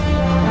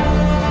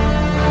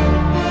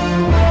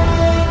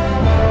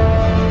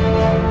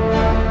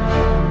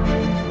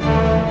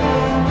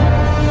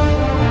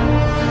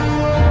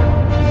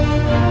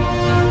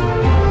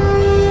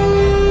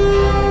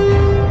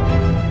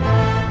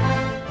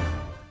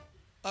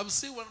 I'm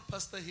seeing one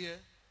pastor here.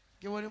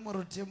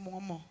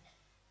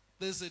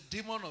 There's a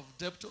demon of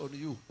debt on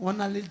you.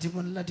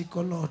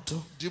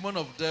 Demon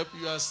of debt,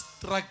 you are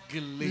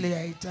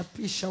struggling.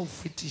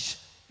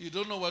 You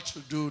don't know what to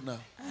do now.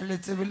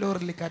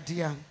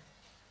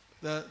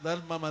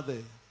 That mama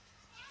there.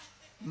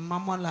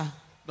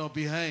 No,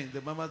 behind.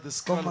 The mama, the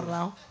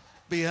skull.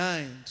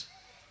 Behind.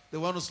 The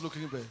one who's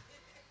looking there.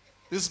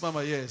 This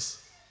mama, yes.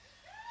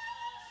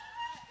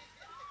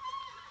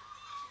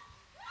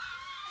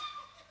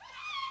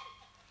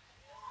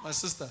 My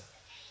sister,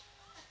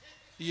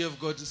 you have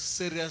got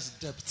serious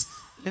debt.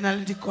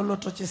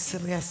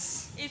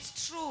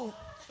 It's true.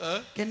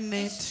 Huh?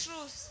 It's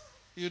true.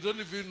 You don't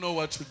even know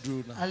what to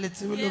do now.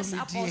 Yes,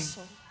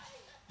 Apostle.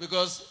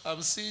 Because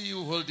I'm seeing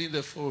you holding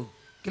the phone.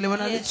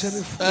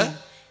 Yes. Huh?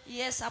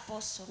 Yes,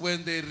 Apostle.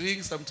 When they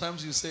ring,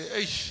 sometimes you say,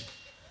 "Eish."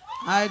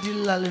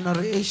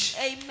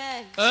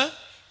 Amen. Huh?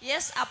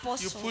 Yes,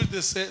 Apostle. You put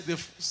the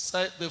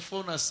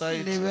phone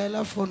aside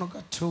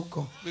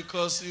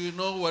because you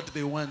know what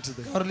they want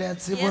there.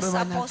 Yes,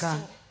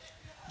 Apostle.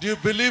 Do you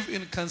believe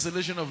in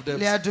cancellation of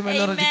debts?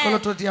 Amen.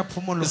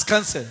 It's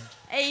cancelled.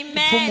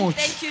 Amen.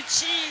 Thank you,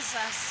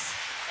 Jesus.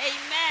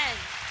 Amen.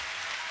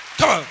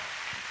 Come on.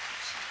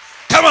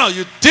 Come on,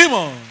 you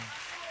demon.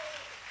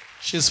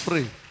 She's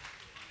free.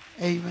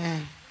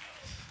 Amen.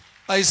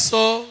 I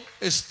saw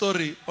a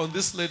story on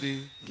this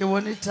lady.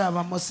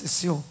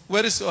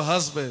 Where is your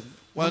husband?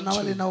 One, two.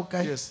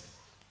 Yes.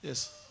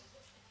 Yes.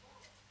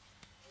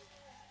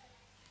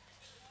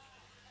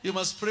 You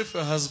must pray for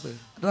your husband.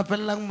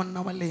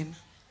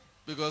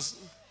 Because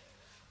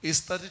he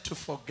started to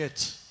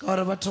forget.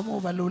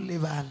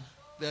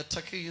 They're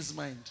attacking his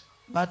mind.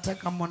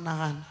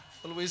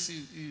 Always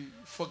he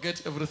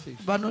forget everything.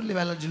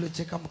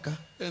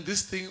 And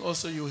this thing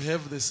also, you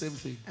have the same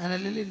thing.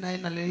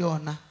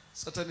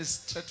 Satan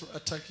is trying to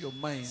attack your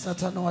mind. Yes,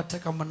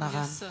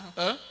 sir.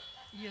 Huh?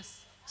 Yes.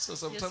 So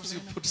sometimes Yes, you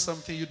put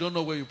something you don't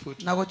know where you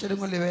put. I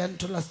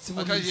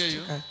can't hear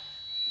you.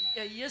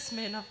 Yes,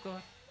 man of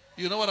God.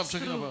 You know what I'm It's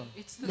talking true. about?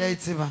 It's true.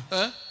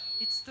 Huh?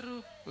 It's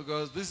true.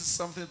 Because this is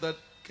something that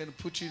can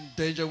put you in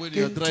danger when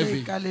you're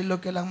driving.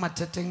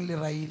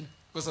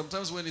 Because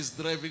sometimes when he's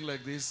driving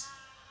like this,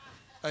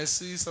 I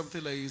see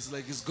something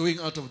like he's going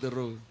out of the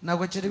road.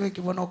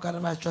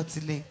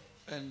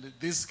 And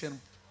this can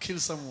kill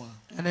someone.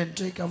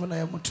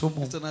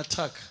 It's an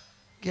attack.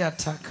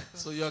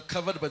 So you are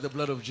covered by the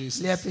blood of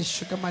Jesus.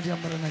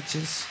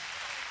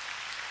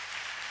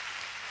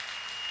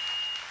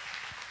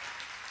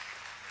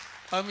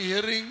 I'm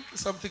hearing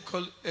something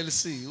called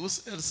LC. Who's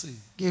LC?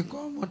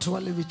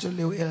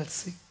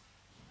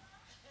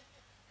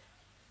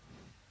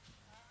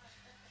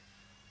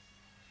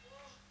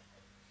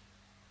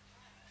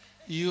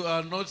 You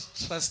are not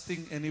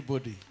trusting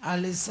anybody. Huh?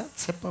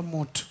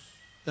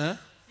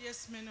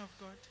 Yes, man of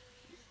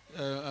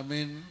God. I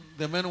mean,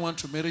 the man want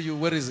to marry you.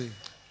 Where is he?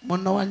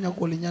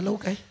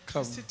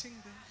 Come. Sitting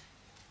there.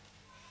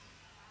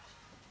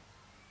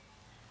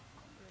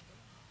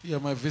 You are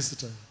my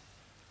visitor.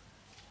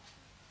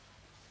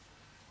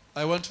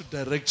 I want to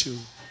direct you.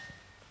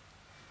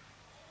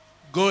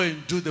 Go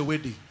and do the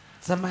wedding.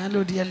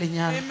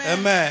 Amen.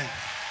 Amen.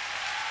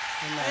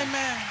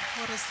 Amen.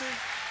 What I say?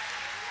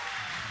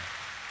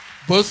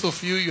 Both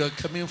of you are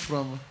coming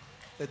from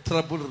a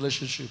troubled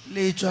relationship.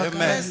 Amen.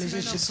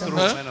 It's true,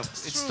 Huh? man of-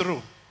 It's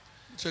true.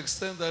 To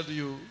extent that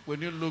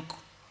when you look,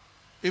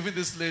 even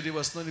this lady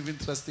was not even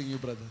trusting you,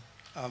 brother.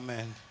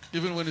 Amen.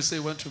 Even when you say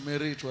you want to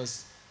marry, it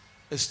was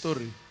a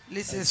story.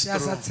 It's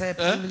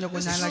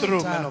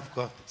true, man of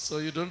God. So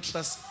you don't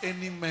trust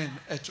any man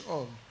at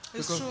all.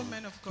 It's true,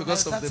 man of God.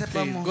 Because of the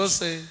pain. God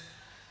say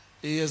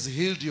He has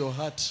healed your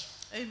heart.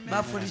 Amen.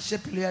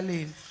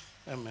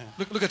 Amen.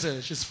 Look at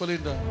her. She's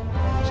falling down.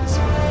 She's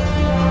falling down.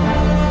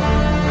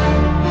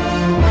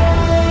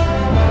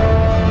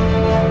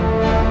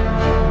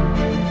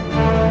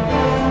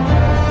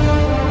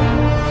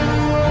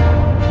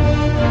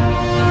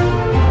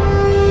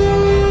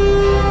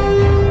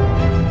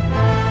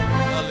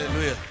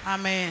 Hallelujah.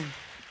 Amen.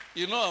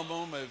 You know,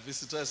 among my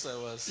visitors, I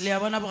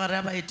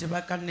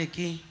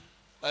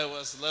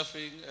was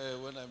laughing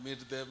when I met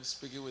them,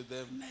 speaking with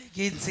them.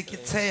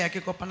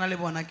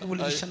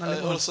 I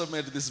also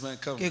made this man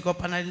come. I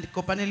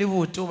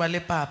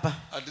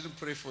didn't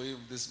pray for him,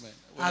 this man.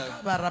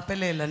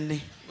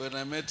 When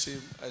I met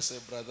him, I said,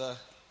 brother,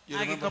 you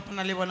remember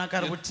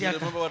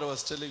what I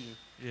was telling you?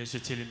 Yes,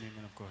 you're telling me,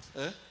 man of God.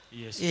 Eh?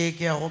 Yes.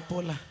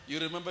 You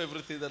remember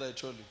everything that I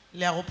told you?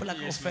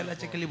 Yes, man of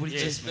God.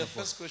 Yes, man The of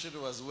God. first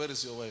question was, where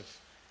is your wife?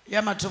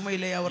 Yes,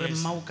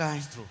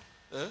 it's true.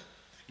 Eh?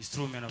 It's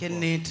true, man of God.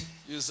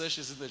 You say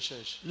she's in the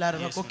church.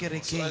 Yes, man of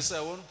God. So I said,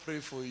 I won't pray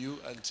for you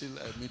until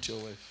I meet your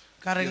wife.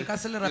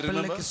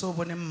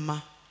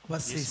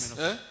 Yes, man of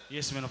Eh? God.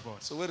 Yes, man of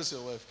God. So where is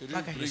your wife? Can you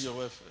Okay. bring your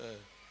wife?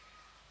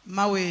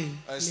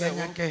 I said, I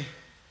won't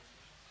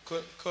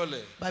call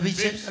her.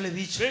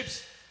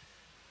 Babes.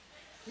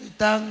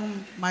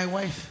 My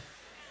wife.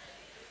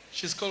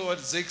 She's called what?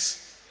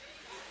 Zix?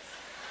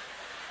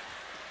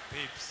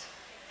 Babes.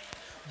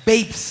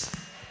 Babes.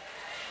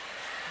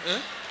 Eh?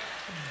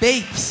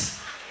 Babes.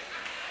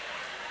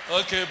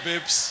 Okay,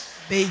 babes.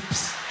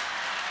 Babes.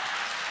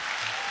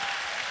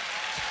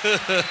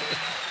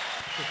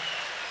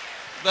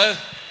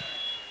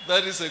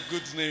 That is a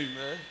good name.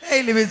 Eh?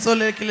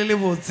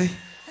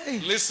 Hey,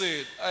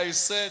 Listen, I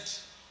said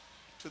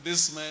to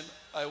this man,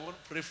 I won't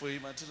pray for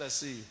him until I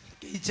see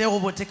you.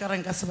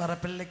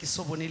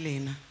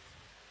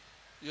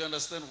 You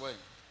understand why?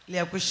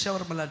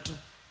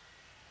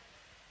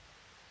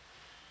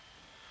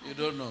 You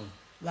don't know.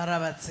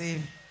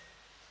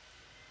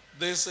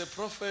 There's a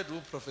prophet who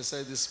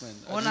prophesied this man.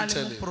 I didn't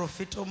tell him.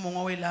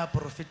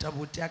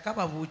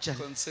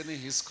 Concerning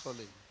his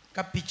calling.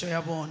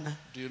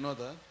 Do you know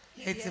that?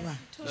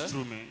 It's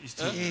true, man. It's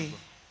true. Eh? man of God.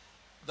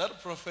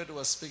 That prophet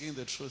was speaking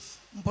the truth.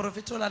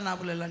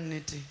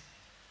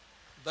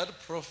 That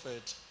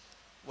prophet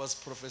was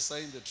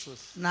prophesying the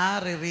truth.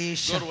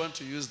 God wants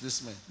to use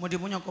this man.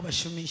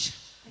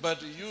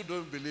 But you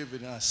don't believe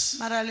in us.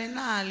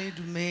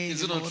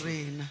 Is it not true?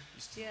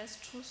 Yes,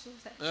 true,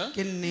 Susan. Huh?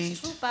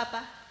 It's true,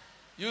 Papa.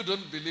 You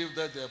don't believe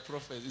that they are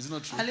prophets. It's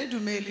not true. In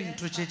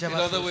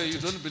other way, you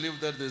don't believe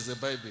that there's a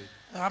Bible.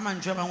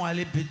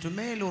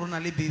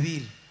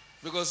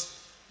 Because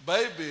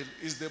Bible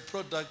is the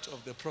product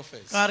of the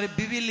prophets.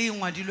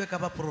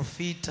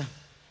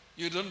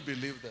 You don't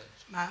believe that.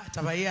 And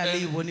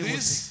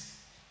this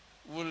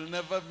will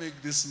never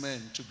make this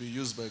man to be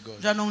used by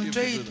God.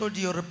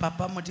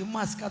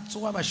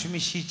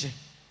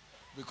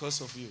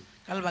 Because of you.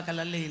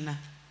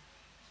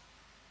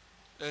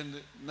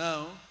 And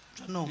now,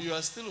 you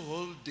are still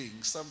holding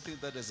something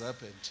that has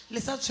happened.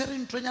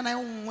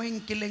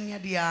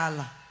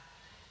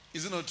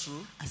 Is it not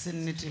true?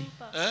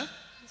 Eh?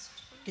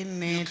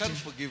 You can't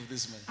forgive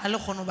this man.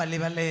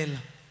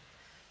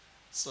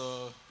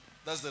 So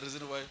that's the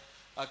reason why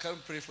I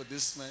can't pray for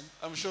this man.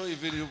 I'm sure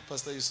even you,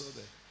 Pastor, you saw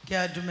that.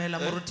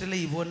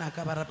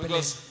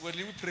 Because when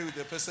you pray with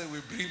the person, we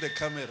bring the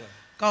camera.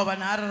 So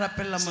what I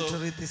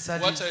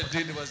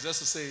did was just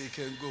to say he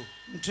can go.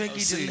 I'll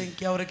see.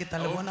 I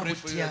won't pray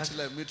for you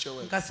until I meet your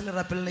wife.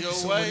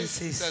 Your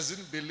wife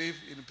doesn't believe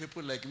in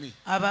people like me.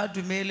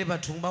 He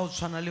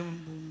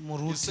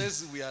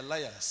says we are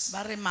liars.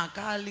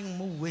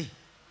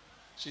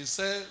 She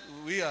said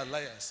we are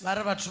liars.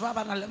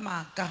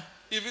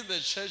 Even the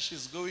church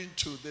is going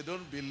to, they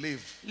don't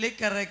believe. Is it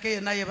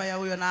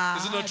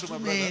not true, my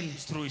brother?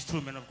 It's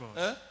true, man of God.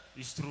 Eh?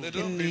 It's true. They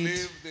don't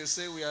believe, they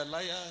say we are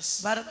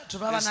liars. There's no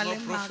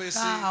prophecy,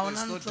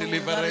 there's no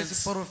deliverance. It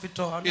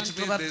means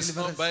there's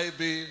no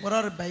Bible,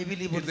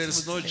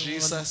 there's no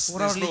Jesus,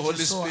 there's no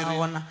Holy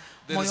Spirit,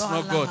 there is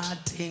no God.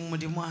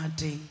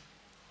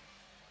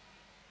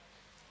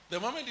 The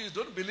moment you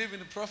don't believe in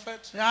the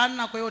prophet, you are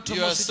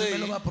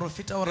saying there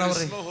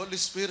is no Holy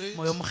Spirit.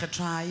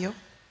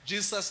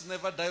 Jesus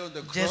never died on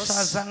the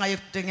cross.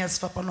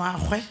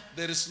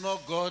 There is no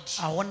God.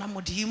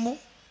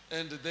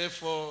 And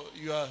therefore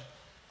you are,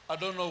 I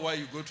don't know why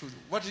you go to,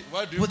 what do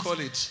you call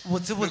it?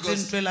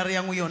 Because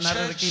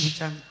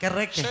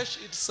church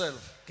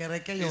itself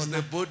is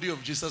the body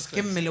of Jesus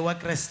Christ.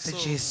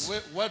 So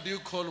what do you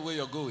call where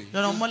you're going?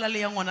 You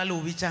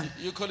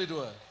call it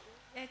what?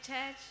 A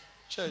church.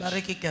 Church.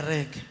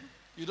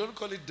 You don't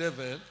call it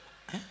devil.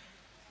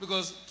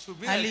 Because to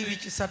me, I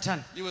think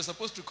you were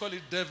supposed to call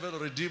it devil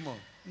or a demon.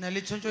 You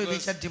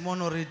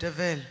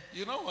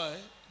know why?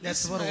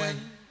 This man,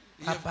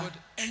 he have got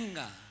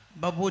anger.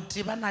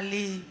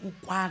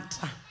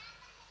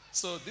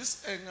 So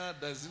this anger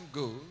doesn't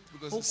go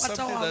because it's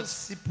something that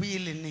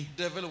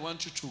devil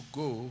wants you to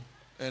go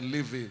and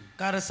live in.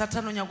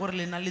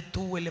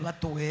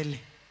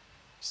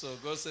 So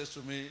God says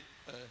to me,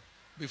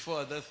 before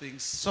other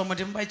things, I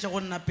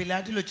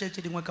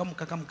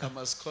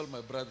must call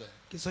my brother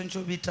and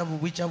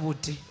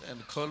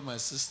call my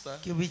sister,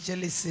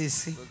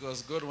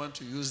 because God wants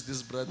to use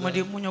this brother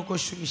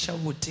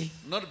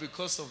not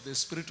because of the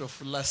spirit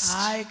of lust.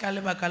 You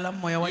remember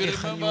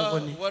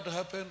what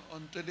happened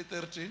on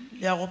 2013?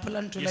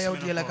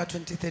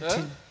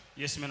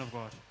 Yes, man of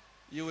God.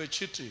 You were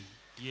cheating.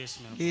 Yes,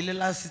 man of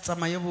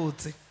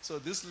God. So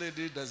this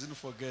lady doesn't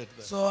forget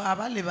that.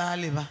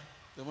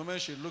 The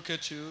moment she look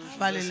at you,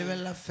 you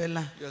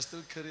are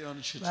still carrying on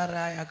cheating.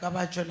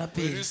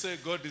 When you say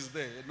God is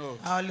there, no.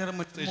 I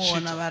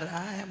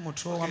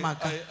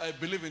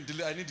believe in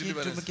I need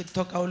deliverance.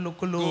 Go,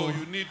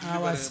 you need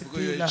deliverance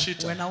because you are a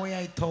cheater.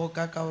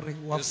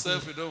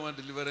 Yourself, you don't want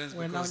deliverance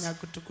because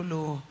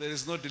there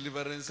is no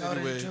deliverance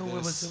anyway.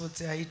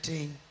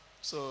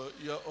 So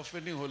you are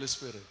offending Holy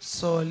Spirit. You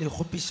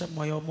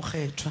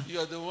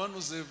are the one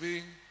who's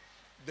having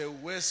the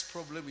worst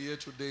problem here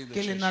today in the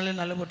church. Because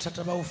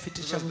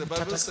the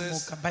Bible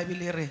says,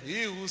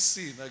 he who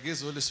sinned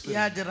against the Holy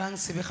Spirit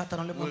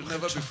will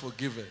never be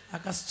forgiven. You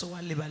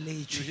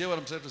hear what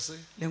I'm trying to say?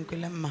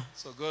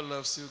 So God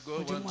loves you.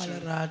 God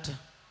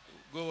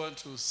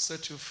wants to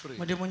set you free.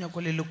 And you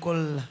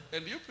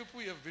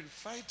people, you have been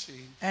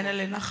fighting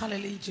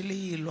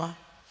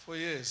for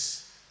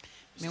years.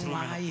 It's true,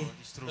 man of God.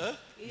 It's true. Huh?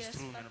 It's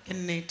true, man of God.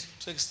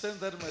 To the extent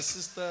that my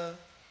sister,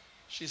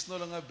 she's no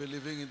longer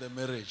believing in the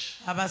marriage.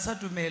 It's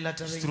true, man of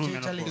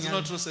God. Is it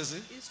not true,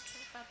 Ceci? It's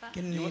true, Papa.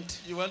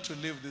 You want to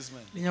leave this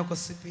man, Yes.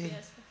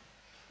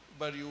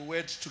 but you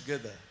wed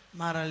together. You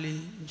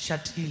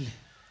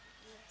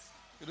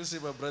don't see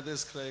my brother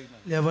is crying now.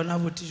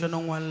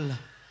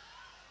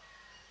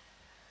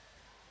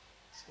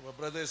 So my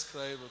brother is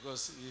crying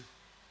because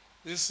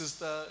this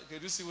sister,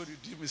 can you see what you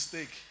did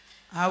mistake?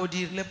 Yeah,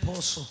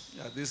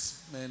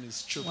 this man is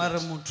stupid.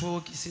 And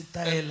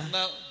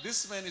now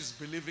this man is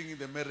believing in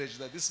the marriage,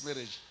 that this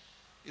marriage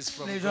is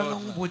from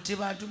God. He's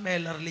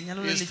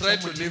trying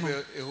to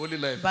live a holy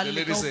life. The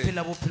lady said,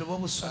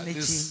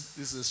 this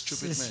is a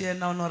stupid man.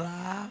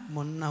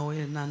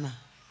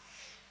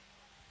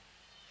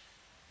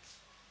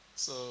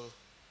 So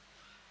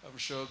I'm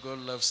sure God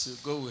loves you.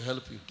 God will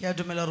help you.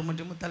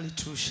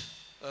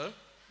 Huh?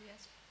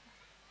 Yes.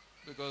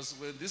 Because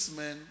when this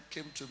man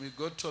came to me,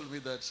 God told me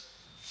that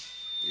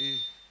he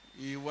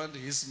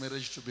wanted his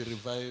marriage to be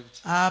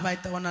revived.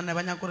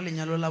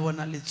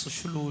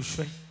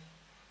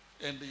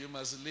 And you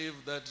must leave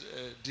that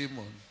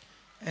demon.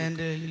 And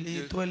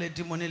you call it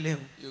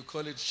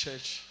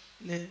church.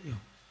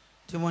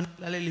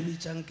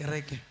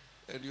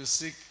 And you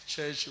seek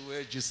church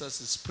where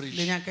Jesus is preached.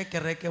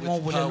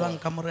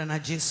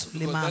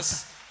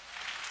 Because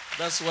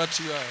that's what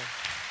you are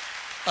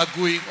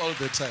arguing all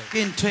the time.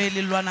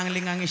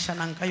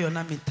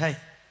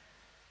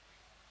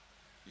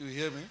 You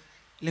hear me?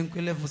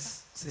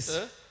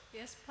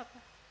 Yes, Papa.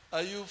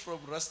 Are you from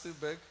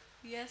Rustenburg?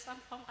 Yes, I'm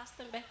from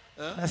Rustenburg.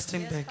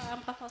 Rustenburg. Yes,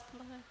 I'm from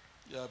Rustenburg.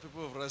 Yeah,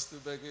 people of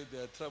Rustenburg, they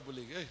are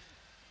troubling. Hey.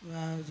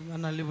 All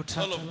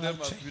All of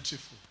them are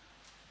beautiful.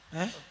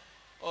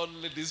 All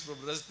ladies from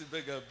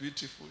Rustenburg are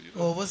beautiful. You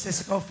know?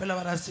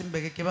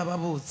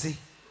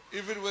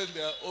 Even when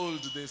they are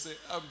old, they say,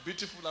 I'm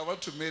beautiful, I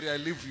want to marry, I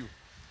leave you.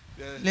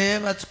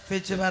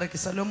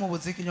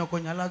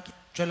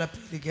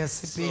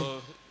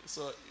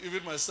 So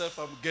even myself,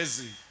 I'm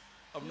guessing.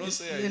 I'm not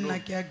saying I know.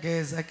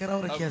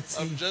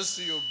 I'm just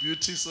seeing your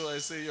beauty, so I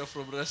say you're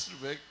from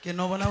Rustenburg.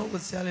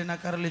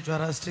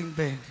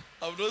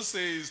 I'm not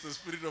saying it's the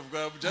Spirit of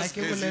God, I'm just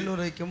guessing.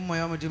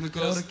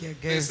 Because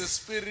there's a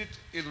spirit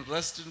in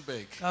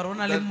Rustenburg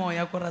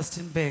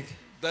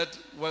that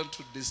want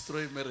to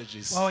destroy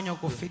marriages. So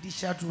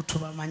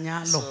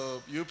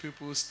you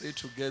people stay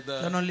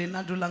together.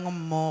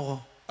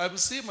 I'm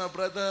seeing my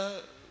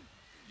brother,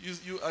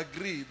 you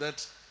agree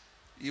that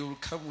you will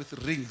come with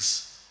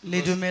rings.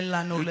 You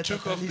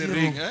took off the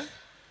ring, eh?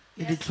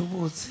 Yes.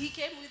 He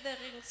came with the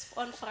rings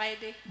on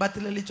Friday.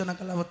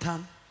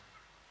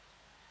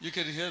 You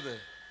can hear that.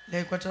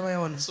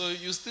 So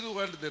you still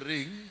want the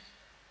ring?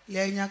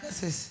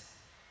 Yes,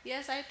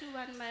 I do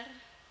want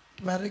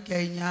my ring.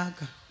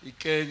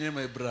 Ikenye,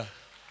 my bra.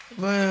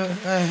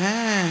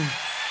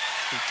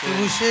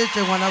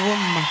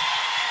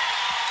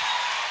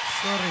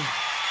 Sorry.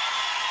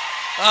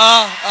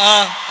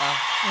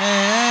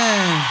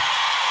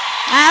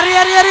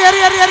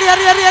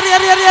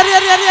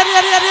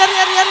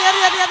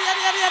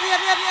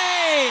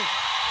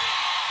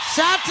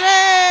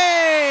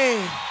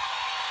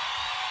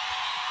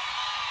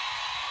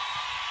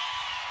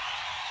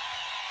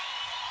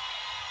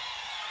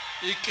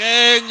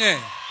 Ikenye.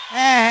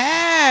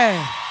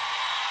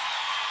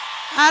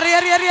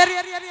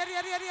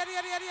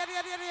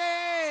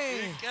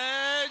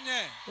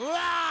 Ikenye.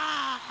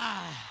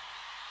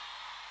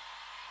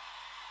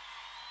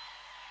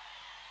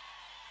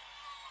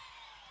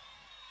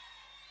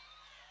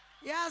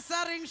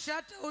 Yasaring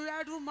shut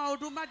uyadu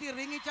mauduma di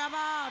ringi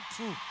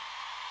chabatu.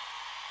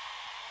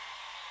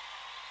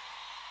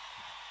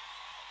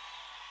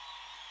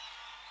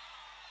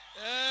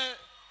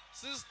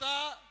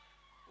 Sister,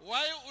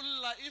 why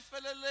ulla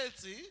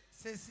ifeleleti?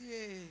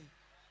 Sesi.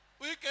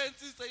 We can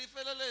see say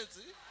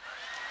ifeleleti.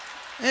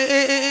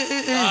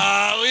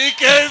 We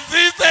can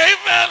see say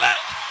ifele.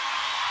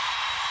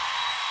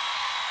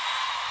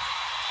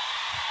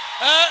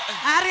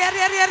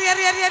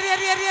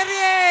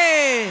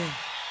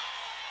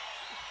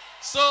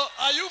 So,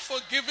 are you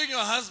forgiving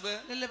your husband?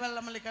 I do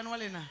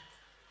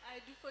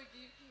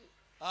forgive you.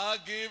 I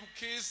give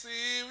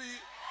kissing.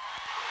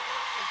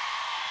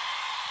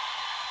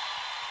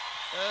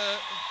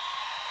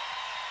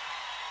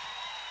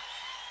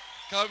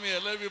 Come here,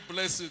 let me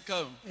bless you.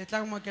 Come.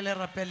 Come.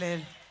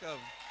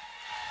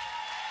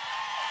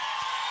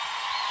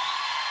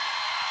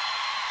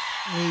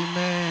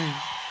 Amen.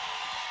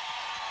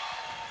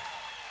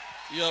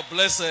 You are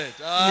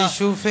blessed.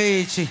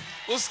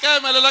 Uskai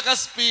malela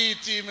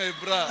spiti, my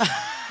bra.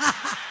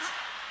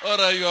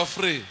 Alright, you are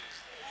free.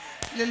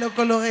 No,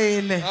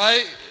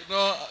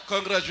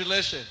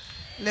 congratulations.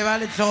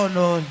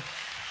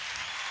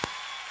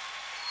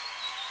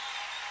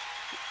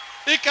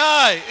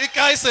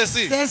 Ikai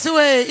sesi.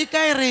 Sesiwe,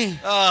 Ikai ri.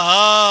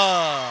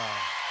 Aha.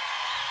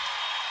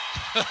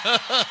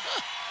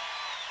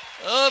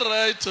 All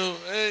right.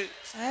 Hey.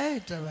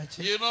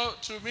 You know,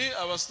 to me,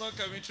 I was not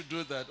coming to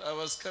do that. I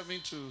was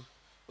coming to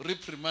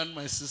reprimand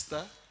my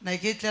sister.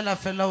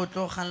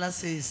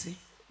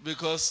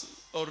 Because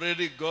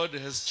already God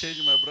has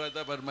changed my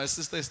brother, but my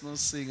sister is not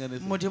saying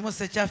anything. And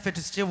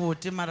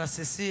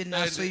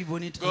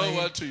God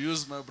wants to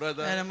use my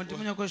brother.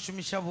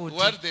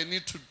 What they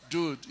need to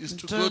do is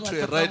to go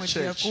to a right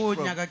church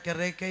that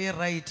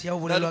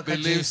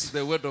believes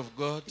the word of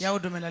God,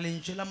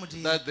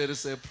 that there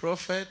is a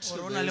prophet,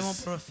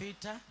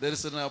 there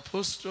is an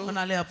apostle,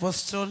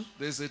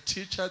 there is a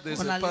teacher, there is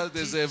a pastor,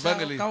 there is an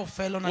evangelist.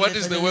 What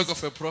is the work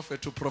of a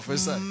prophet? To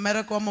prophesy.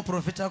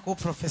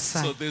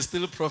 So there's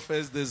still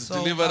prophets, there's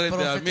deliverance,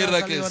 there are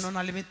miracles.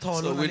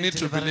 So we need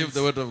to believe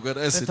the word of God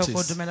as it is.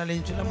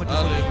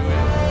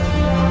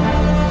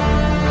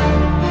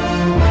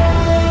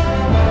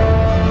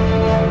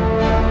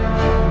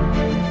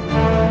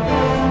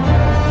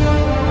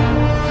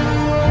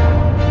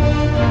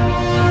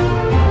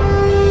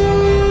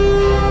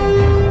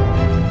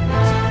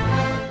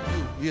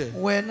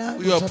 Hallelujah.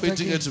 You are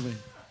pointing at me.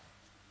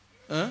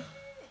 Huh?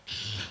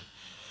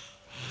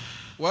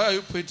 Why are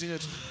you pointing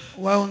at me?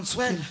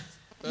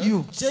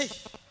 You.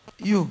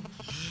 You.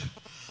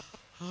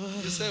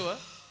 You say what?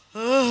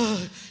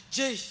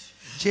 J.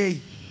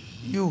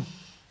 You.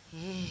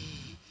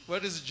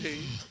 What is J?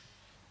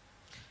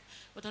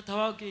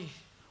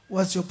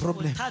 What's your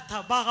problem?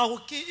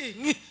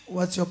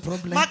 What's your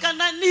problem?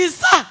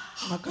 Makananisa.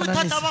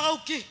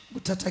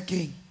 Butata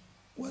King.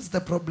 What's the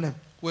problem?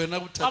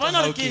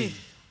 King.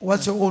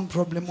 What's your own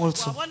problem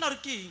also?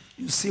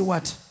 You see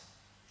what?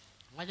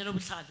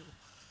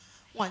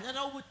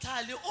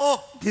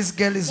 This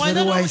girl is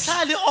very wise.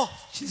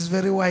 She's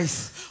very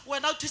wise.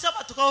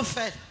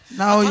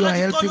 Now you are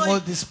helping all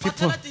these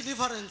people.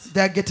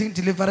 They are getting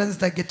deliverance,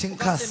 they are getting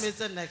cast.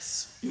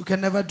 You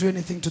can never do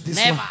anything to this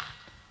one.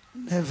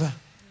 Never.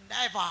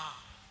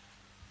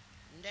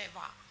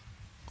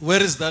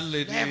 Where is that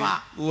lady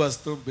who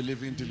was not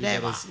believing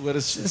deliverance? Where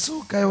is she?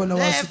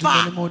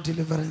 More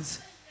deliverance.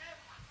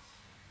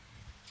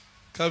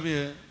 Come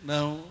here.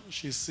 Now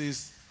she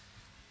says,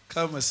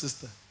 come, my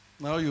sister.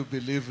 Now you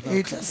believe. Now.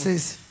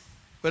 Says,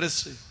 where is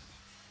she?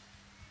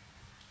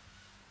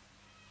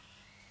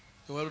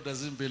 The one who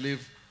doesn't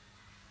believe.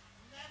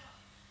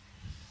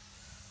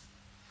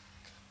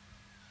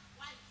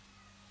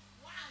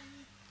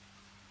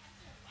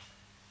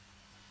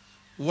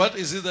 What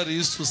is it that you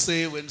used to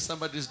say when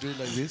somebody is doing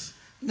like this?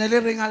 I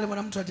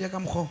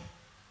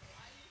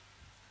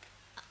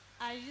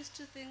used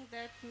to think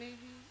that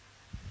maybe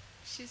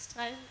she's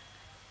trying,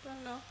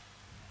 don't know.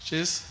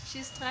 She's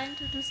trying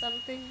to do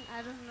something,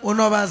 I don't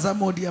know. I just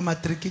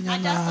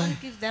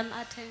don't give them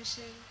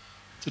attention.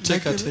 To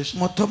take attention.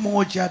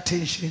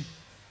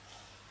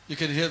 You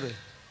can hear that.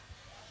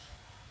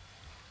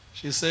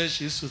 She says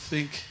she used to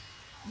think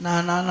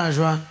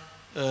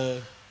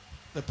the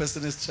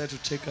person is trying to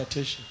take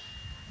attention.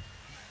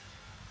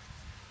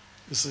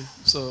 You see,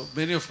 so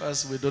many of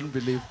us, we don't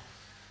believe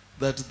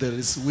that there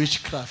is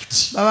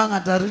witchcraft.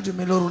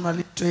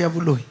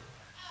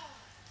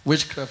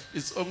 Witchcraft.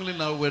 It's only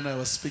now when I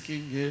was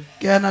speaking here,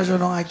 she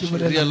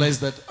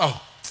realized that,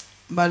 oh,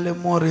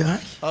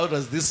 how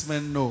does this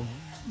man know?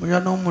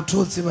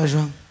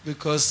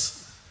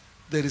 Because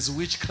there is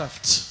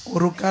witchcraft.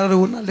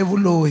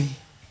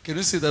 Can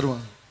you see that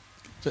one?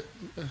 I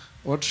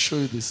want to show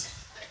you this.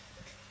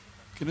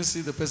 Can you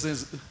see the person?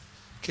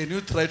 Can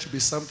you try to be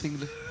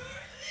something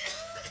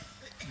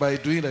by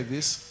doing like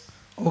this?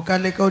 Look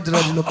at it, look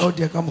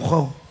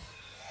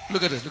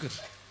at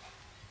it.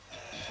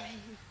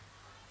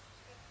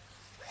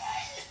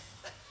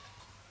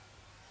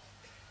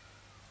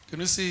 Can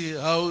you see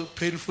how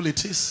painful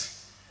it is?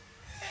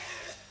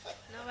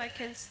 Now I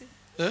can see.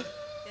 Eh?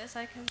 Yes,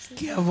 I can see.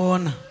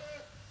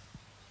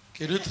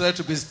 Can you try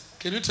to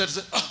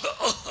say,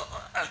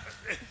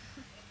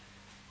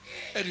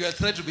 and you are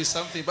trying to be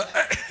something, but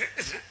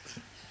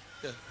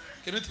yeah.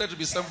 Can you try to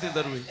be something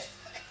that way?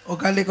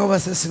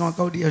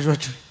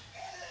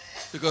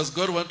 Because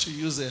God wants to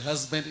use a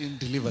husband in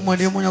deliverance.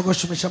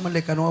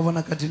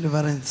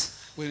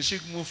 When she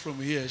moves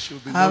from here, she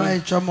will be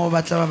going.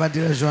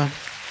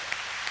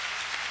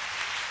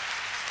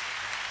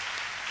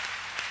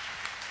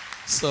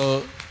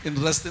 So in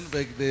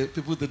Rustenburg, the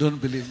people, they don't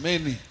believe.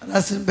 Many.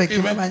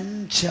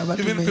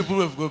 Even people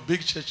who have got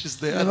big churches,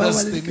 they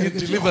need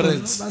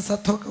deliverance.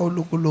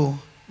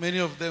 Many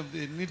of them,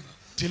 they need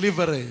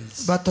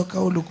deliverance.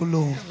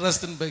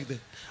 Rustenburg there.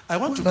 I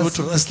want to go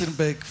to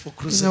Rustenburg for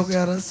crusade.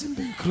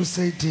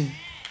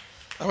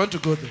 I want to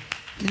go there.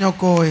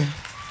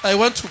 I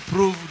want to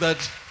prove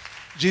that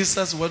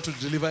Jesus wants to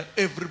deliver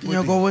everybody.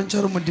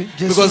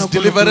 Because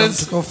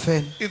deliverance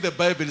in the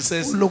Bible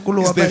says is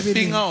the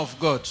finger of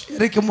God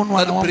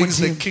that brings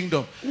the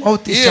kingdom.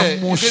 Here,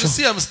 you can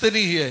see I'm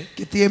standing here.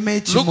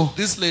 Look,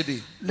 this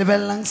lady. Look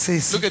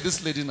at this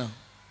lady now.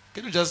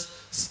 Can you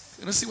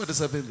see what is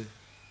happening there?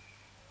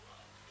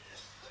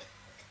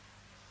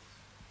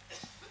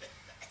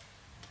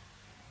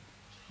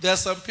 There are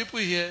some people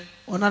here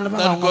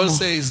that God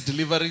says is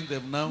delivering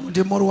them now.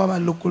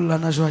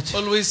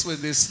 Always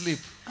when they sleep,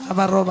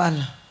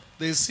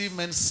 they see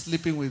men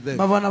sleeping with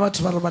them.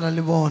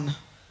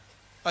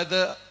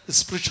 Either a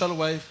spiritual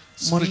wife,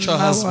 spiritual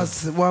husband.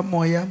 So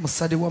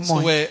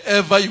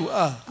wherever you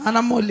are,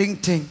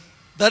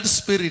 that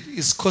spirit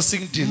is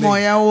causing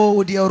delay.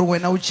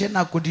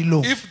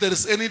 If there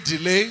is any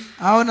delay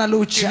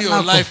in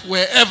your life,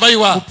 wherever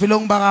you are,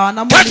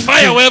 catch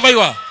fire wherever you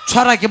are.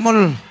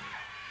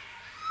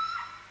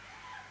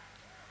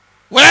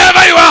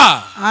 Wherever you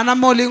are.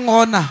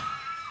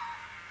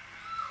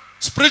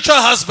 Spiritual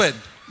husband.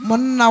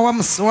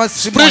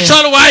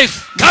 Spiritual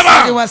wife. Come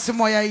on.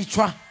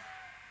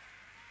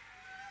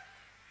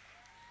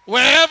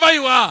 Wherever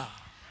you are.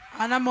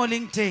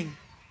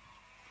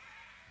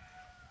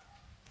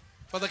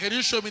 Father, can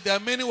you show me? There are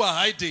many who are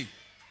hiding.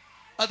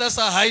 Others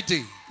are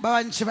hiding. There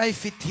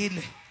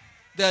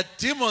are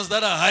demons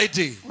that are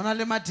hiding.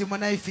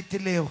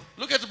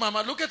 Look at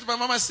Mama. Look at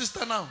Mama, my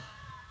sister now.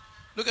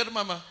 Look at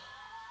Mama.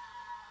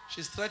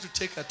 She's trying to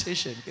take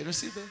attention. Can you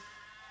see that?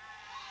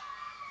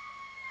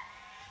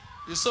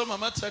 You saw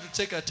Mama try to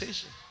take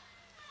attention.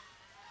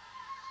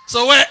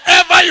 So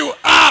wherever you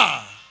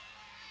are,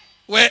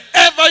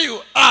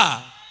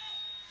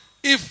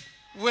 if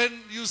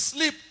when you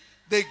sleep,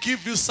 they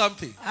give you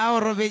something,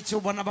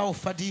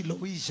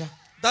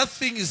 that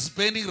thing is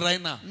burning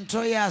right now.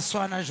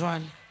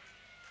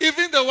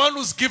 Even the one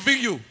who's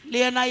giving you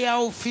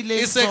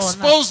is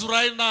exposed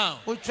right now.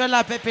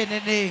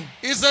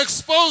 It's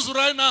exposed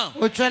right now.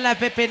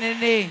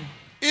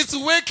 It's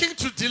working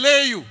to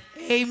delay you.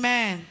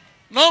 Amen.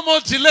 No more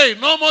delay,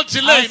 no more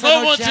delay,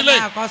 no more delay.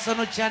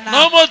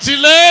 No more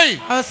delay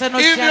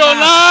in your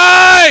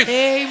life.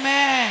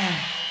 Amen.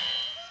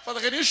 Father,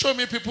 can you show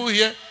me people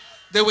here?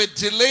 They were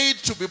delayed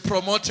to be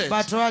promoted.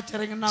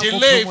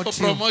 Delayed for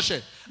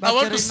promotion. I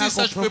want to see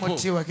such people.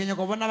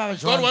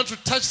 God wants to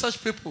touch such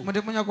people.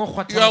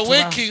 You are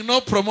working,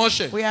 no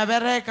promotion.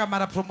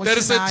 There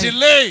is a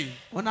delay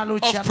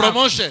of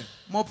promotion.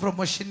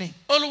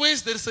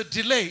 Always there is a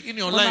delay in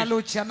your life.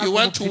 You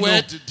want to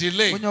wed,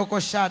 delay. You are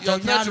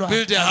trying to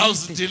build a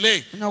house,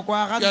 delay. You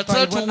are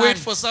trying to wait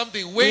for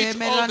something, wait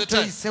all the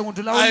time.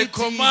 I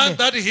command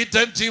that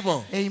hidden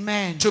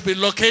demon to be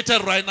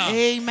located right now.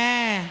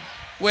 Amen.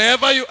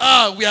 Wherever you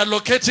are, we are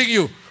locating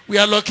you. We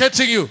are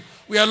locating you.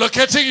 We are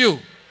locating you.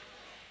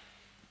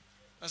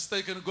 Pastor,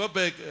 you can go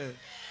back.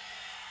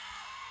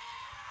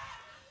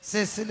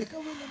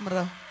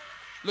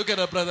 Look at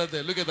the brother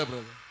there. Look at the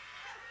brother.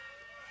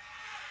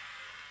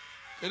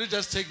 Can you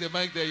just take the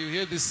mic there? You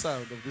hear this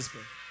sound of this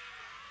man.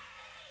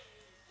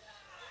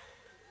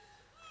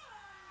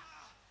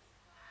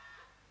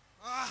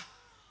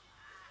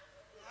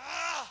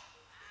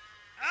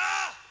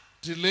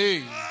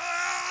 Delay.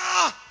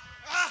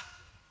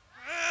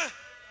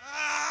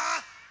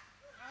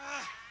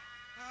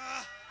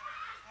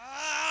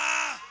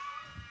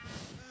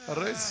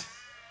 Arrest.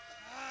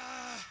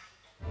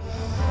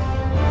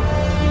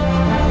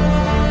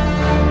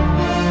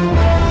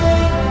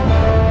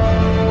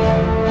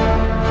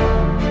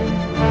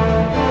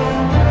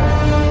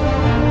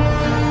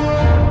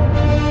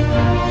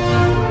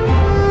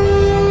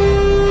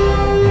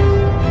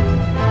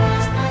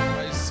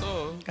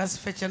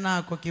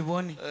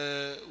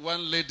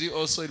 One lady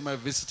also in my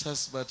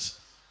visitors, but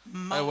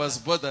I was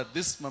bothered.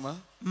 This mama,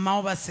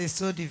 that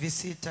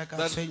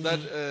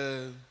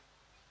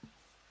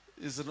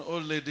is an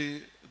old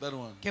lady, that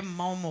one.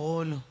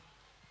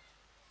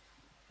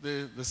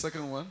 The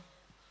second one?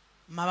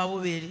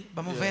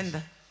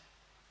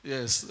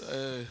 Yes.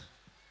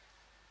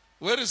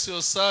 Where is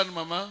your son,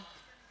 mama?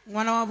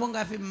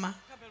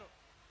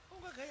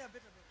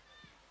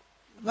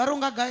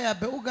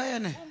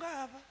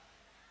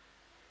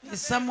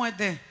 He's somewhere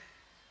there.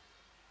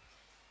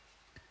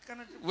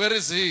 Where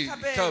is he?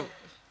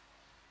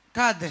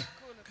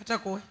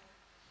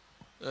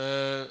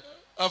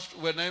 After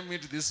when I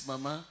meet this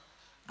mama,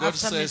 God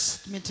says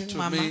to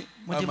me,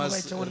 I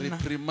must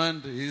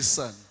reprimand his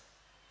son.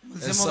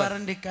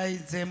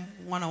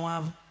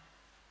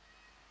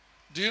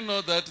 Do you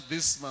know that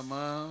this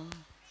mama,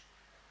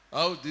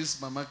 how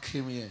this mama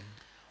came here?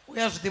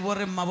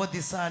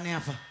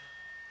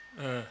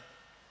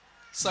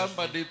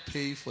 Somebody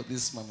pay for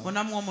this mama.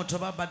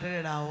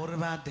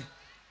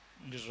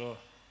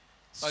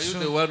 Are you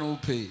the one who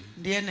paid?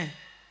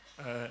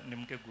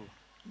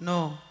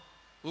 No.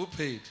 Who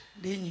paid?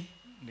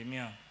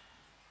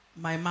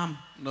 My mom.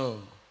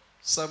 No.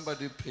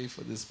 Somebody pay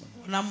for this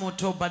mama.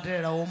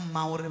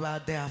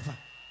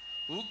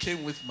 Who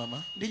came with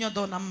mama?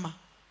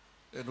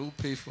 And who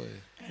paid for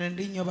her?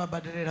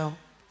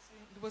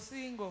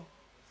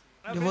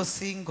 They were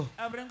single.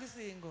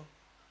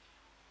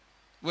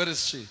 Where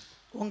is she?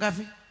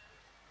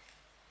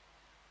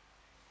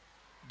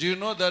 Do you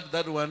know that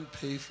that one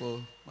pay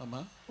for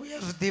mama? It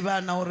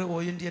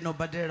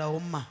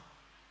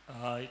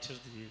is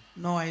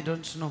no, I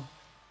don't know.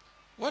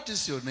 What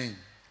is your name?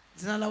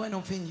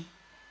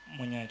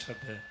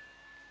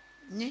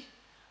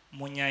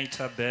 Munyai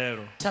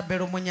Tabero.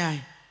 Tabero Munyai.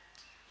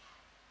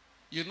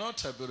 You know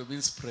Tabero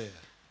means prayer.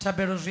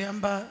 Tabero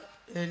Riamba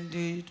and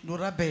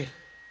Nurabe.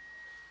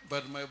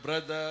 But my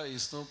brother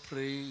is not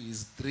praying,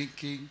 he's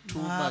drinking too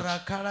much.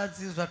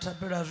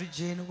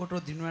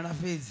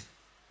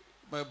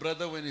 My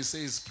brother, when he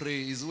says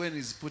pray, is when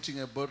he's putting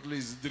a bottle,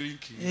 he's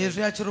drinking. And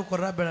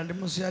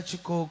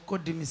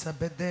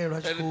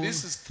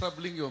this is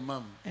troubling your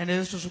mom.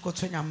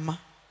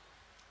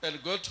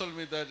 And God told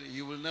me that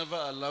He will never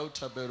allow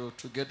Tabero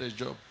to get a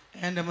job.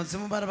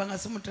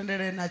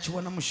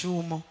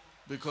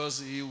 Because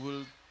he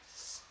will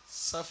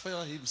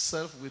suffer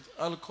himself with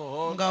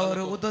alcohol.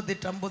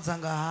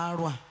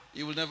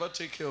 He will never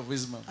take care of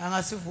his mom.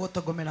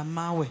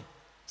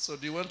 So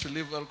do you want to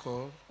leave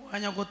alcohol?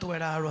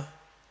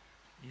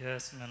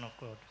 Yes, man of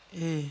God.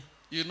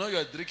 You know you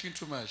are drinking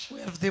too much.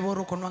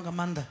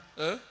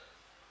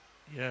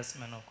 Yes,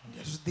 man of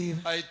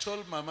God. I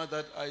told mama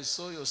that I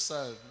saw your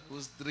son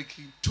who's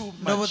drinking too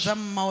much.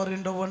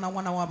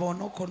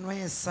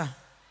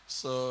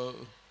 So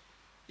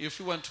if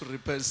you want to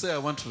repent, say I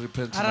want to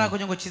repent now.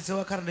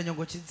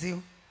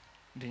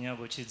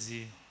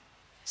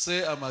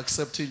 Say I'm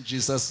accepting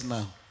Jesus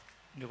now.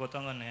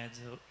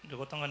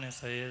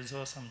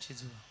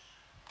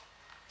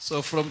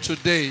 So from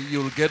today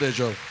you will get a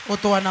job.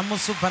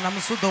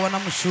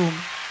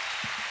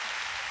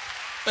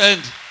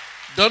 And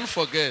don't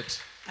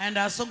forget,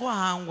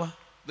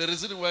 The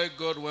reason why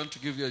God wants to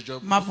give you a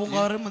job, God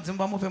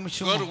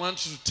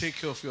wants you to take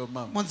care of your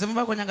mom.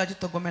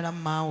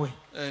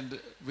 And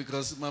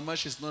because Mama,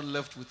 she's not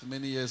left with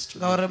many years to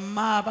live. Are you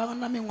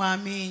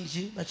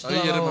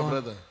hearing, my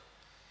brother?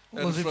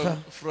 And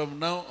from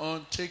now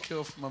on, take care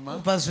of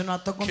Mama.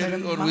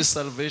 Carry on with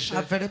salvation.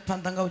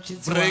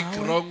 Break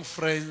wrong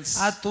friends.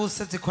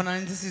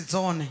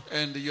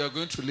 And you are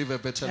going to live a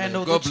better life.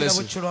 God bless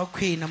you.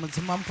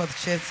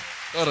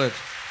 All right.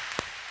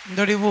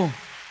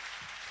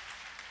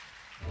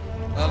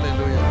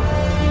 Hallelujah.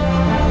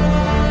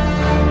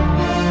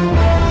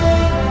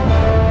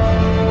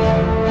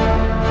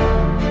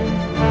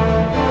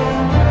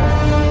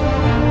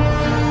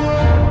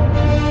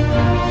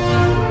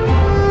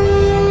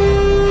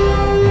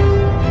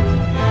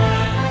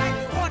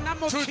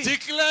 To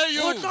declare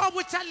you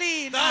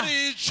that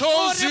He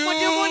chose you.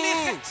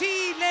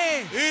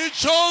 He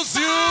chose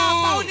you.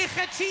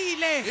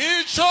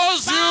 He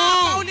chose you.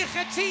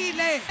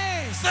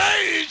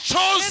 Say He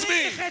chose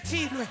me.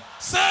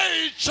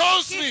 Say He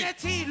chose me.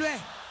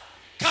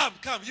 Come,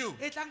 you.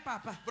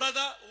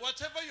 Brother,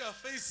 whatever you are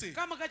facing,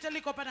 my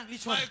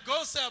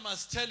God said I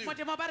must tell you,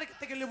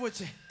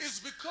 it's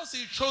because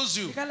He chose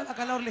you.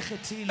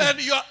 And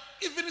you are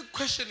even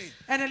questioning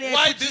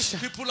why these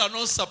people are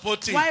not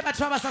supporting.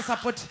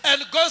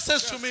 And God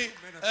says to me,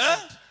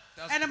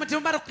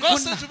 God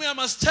said to me, I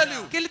must tell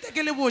you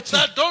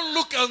that don't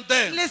look on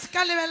them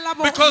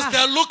because they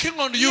are looking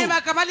on you.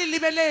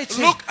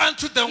 Look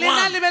unto the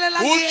one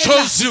who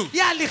chose you.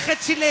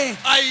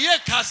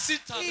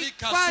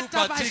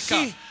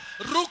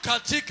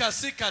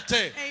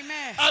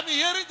 Amen. I'm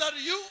hearing that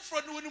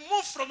when you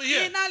move from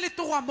here, there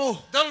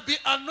will be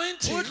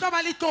anointing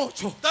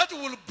that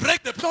will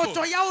break the people.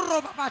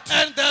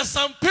 And there are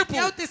some people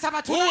who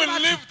will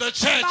leave the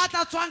church, and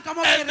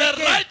the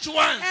right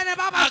ones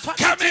are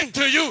coming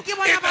to you in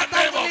the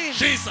name of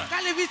Jesus.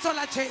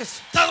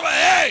 That's why,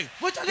 hey,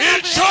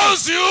 He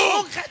chose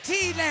you.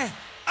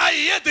 I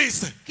hear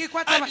this.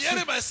 I'm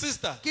hearing my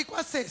sister.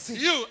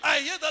 You,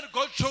 I hear that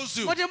God chose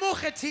you.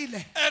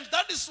 And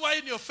that is why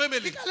in your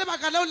family,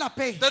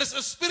 there is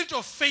a spirit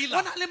of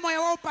failure.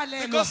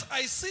 Because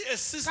I see a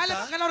sister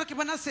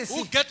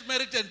who get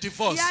married and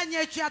divorced. And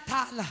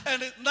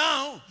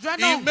now,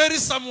 he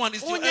marries someone.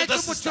 It's your elder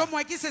sister. You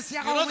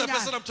know the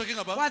person I'm talking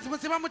about?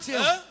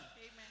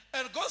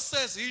 And God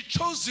says He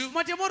chose you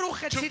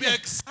to be an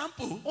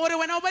example,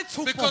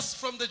 because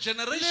from the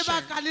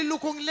generation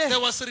there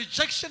was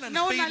rejection and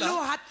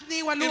failure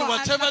in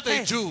whatever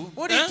they do.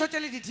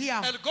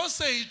 And God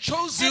says He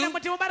chose you to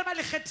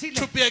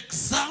be an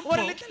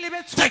example.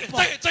 Take it.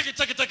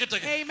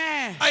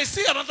 Amen. I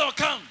see another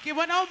account.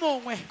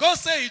 God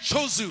says He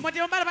chose you.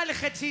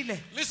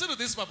 Listen to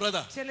this, my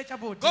brother.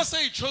 God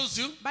says He chose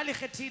you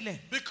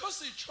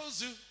because He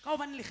chose you.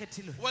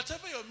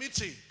 Whatever you're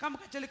meeting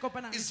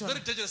is very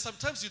dangerous.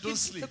 Sometimes you don't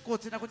sleep. Is it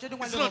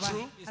not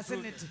true?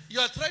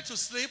 You are trying to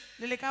sleep,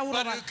 but you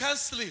can't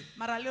sleep.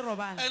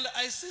 And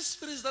I see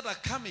spirits that are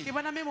coming,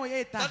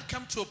 that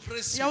come to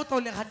oppress you.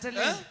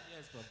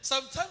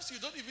 Sometimes you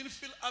don't even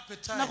feel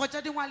appetite of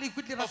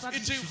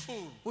eating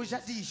food.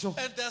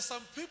 And there are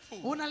some people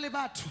who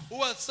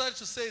are trying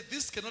to say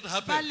this cannot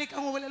happen.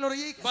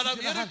 But I'm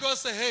hearing God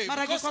say, hey,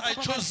 because I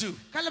chose you,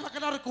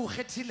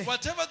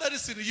 whatever that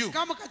is in you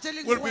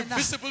will be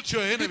visible to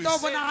your enemies.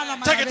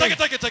 Take it.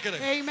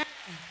 Amen.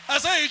 I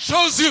say He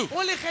chose you.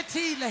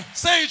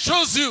 Say He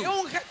chose you.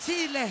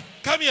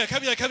 Come here.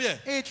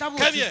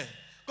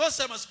 God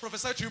said I must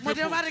prophesy to you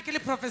people.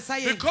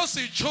 Because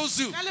He chose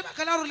you,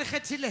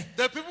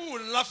 the people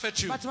will laugh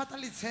at you, but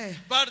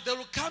they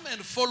will come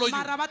and follow you.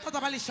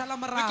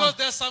 Because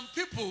there are some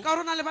people who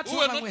will not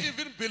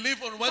even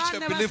believe on what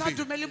you are believing. Is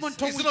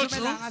it not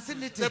true?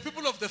 The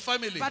people of the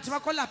family.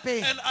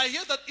 And I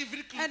hear that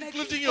even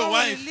including your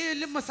wife, there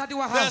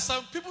are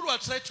some people who are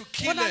trying to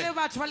kill her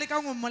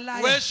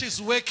where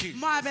she's working. You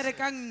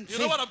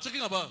know what I'm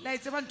talking about?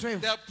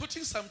 They are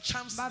putting some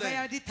charms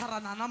there. And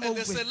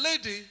there's a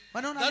lady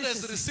that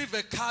has received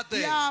a card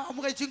there. You know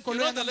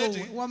the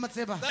lady?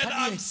 That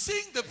I'm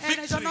seeing the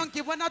victory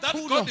that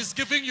God is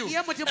giving you.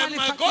 And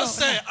my God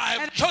said, I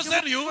have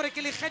chosen you,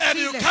 and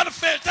you can't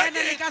fail. Take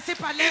it in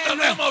the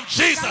name of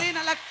Jesus.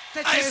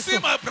 I see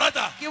my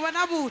brother.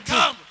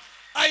 Come.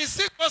 I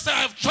see because I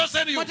have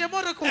chosen you and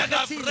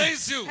I've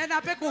raised you.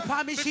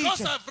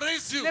 Because I've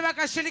raised you, in your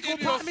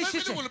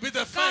family will be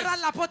the first.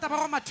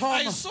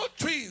 I saw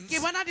twins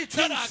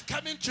that are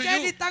coming to you,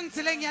 and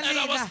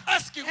I was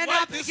asking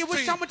why these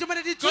twins.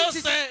 God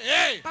said,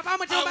 hey, I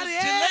will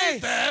delay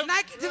them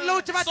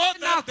so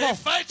that they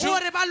fight you,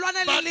 but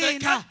they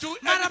can't do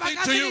anything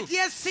to you. And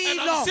I'm seeing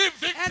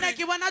victory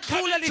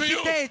coming to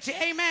you.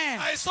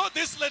 I saw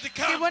this lady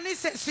come. God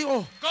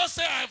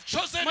said, I have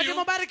chosen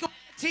you.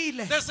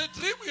 There's a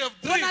dream we have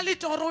dreamed.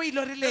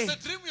 There's a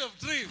dream we have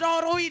dreamed.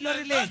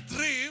 And that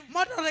dream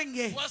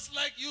was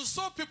like you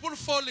saw people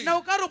falling.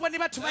 I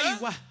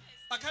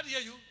can't hear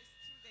you.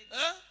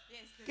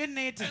 And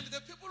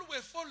the people who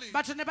were falling,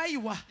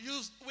 you were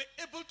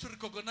able to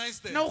recognize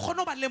them. And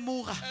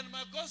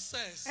my God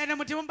says, you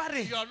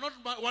are not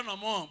one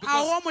among.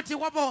 Because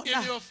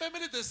in your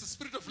family there's a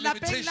spirit of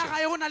limitation.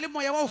 I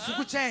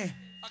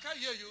can't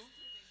hear you.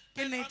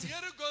 And I'm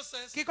hearing God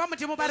says, the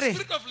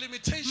spirit of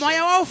limitation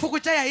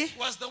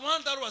was the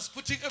one that was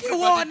putting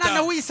everybody down.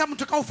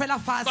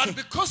 But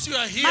because you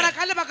are here, the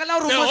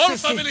whole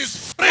family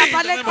is free in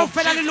the name of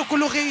Jesus.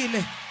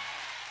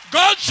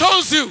 God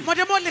chose you. God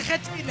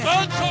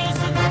chose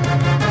you.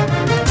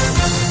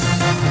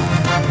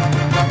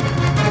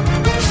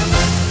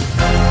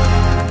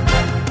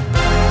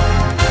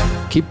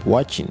 Keep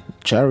watching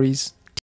Cherries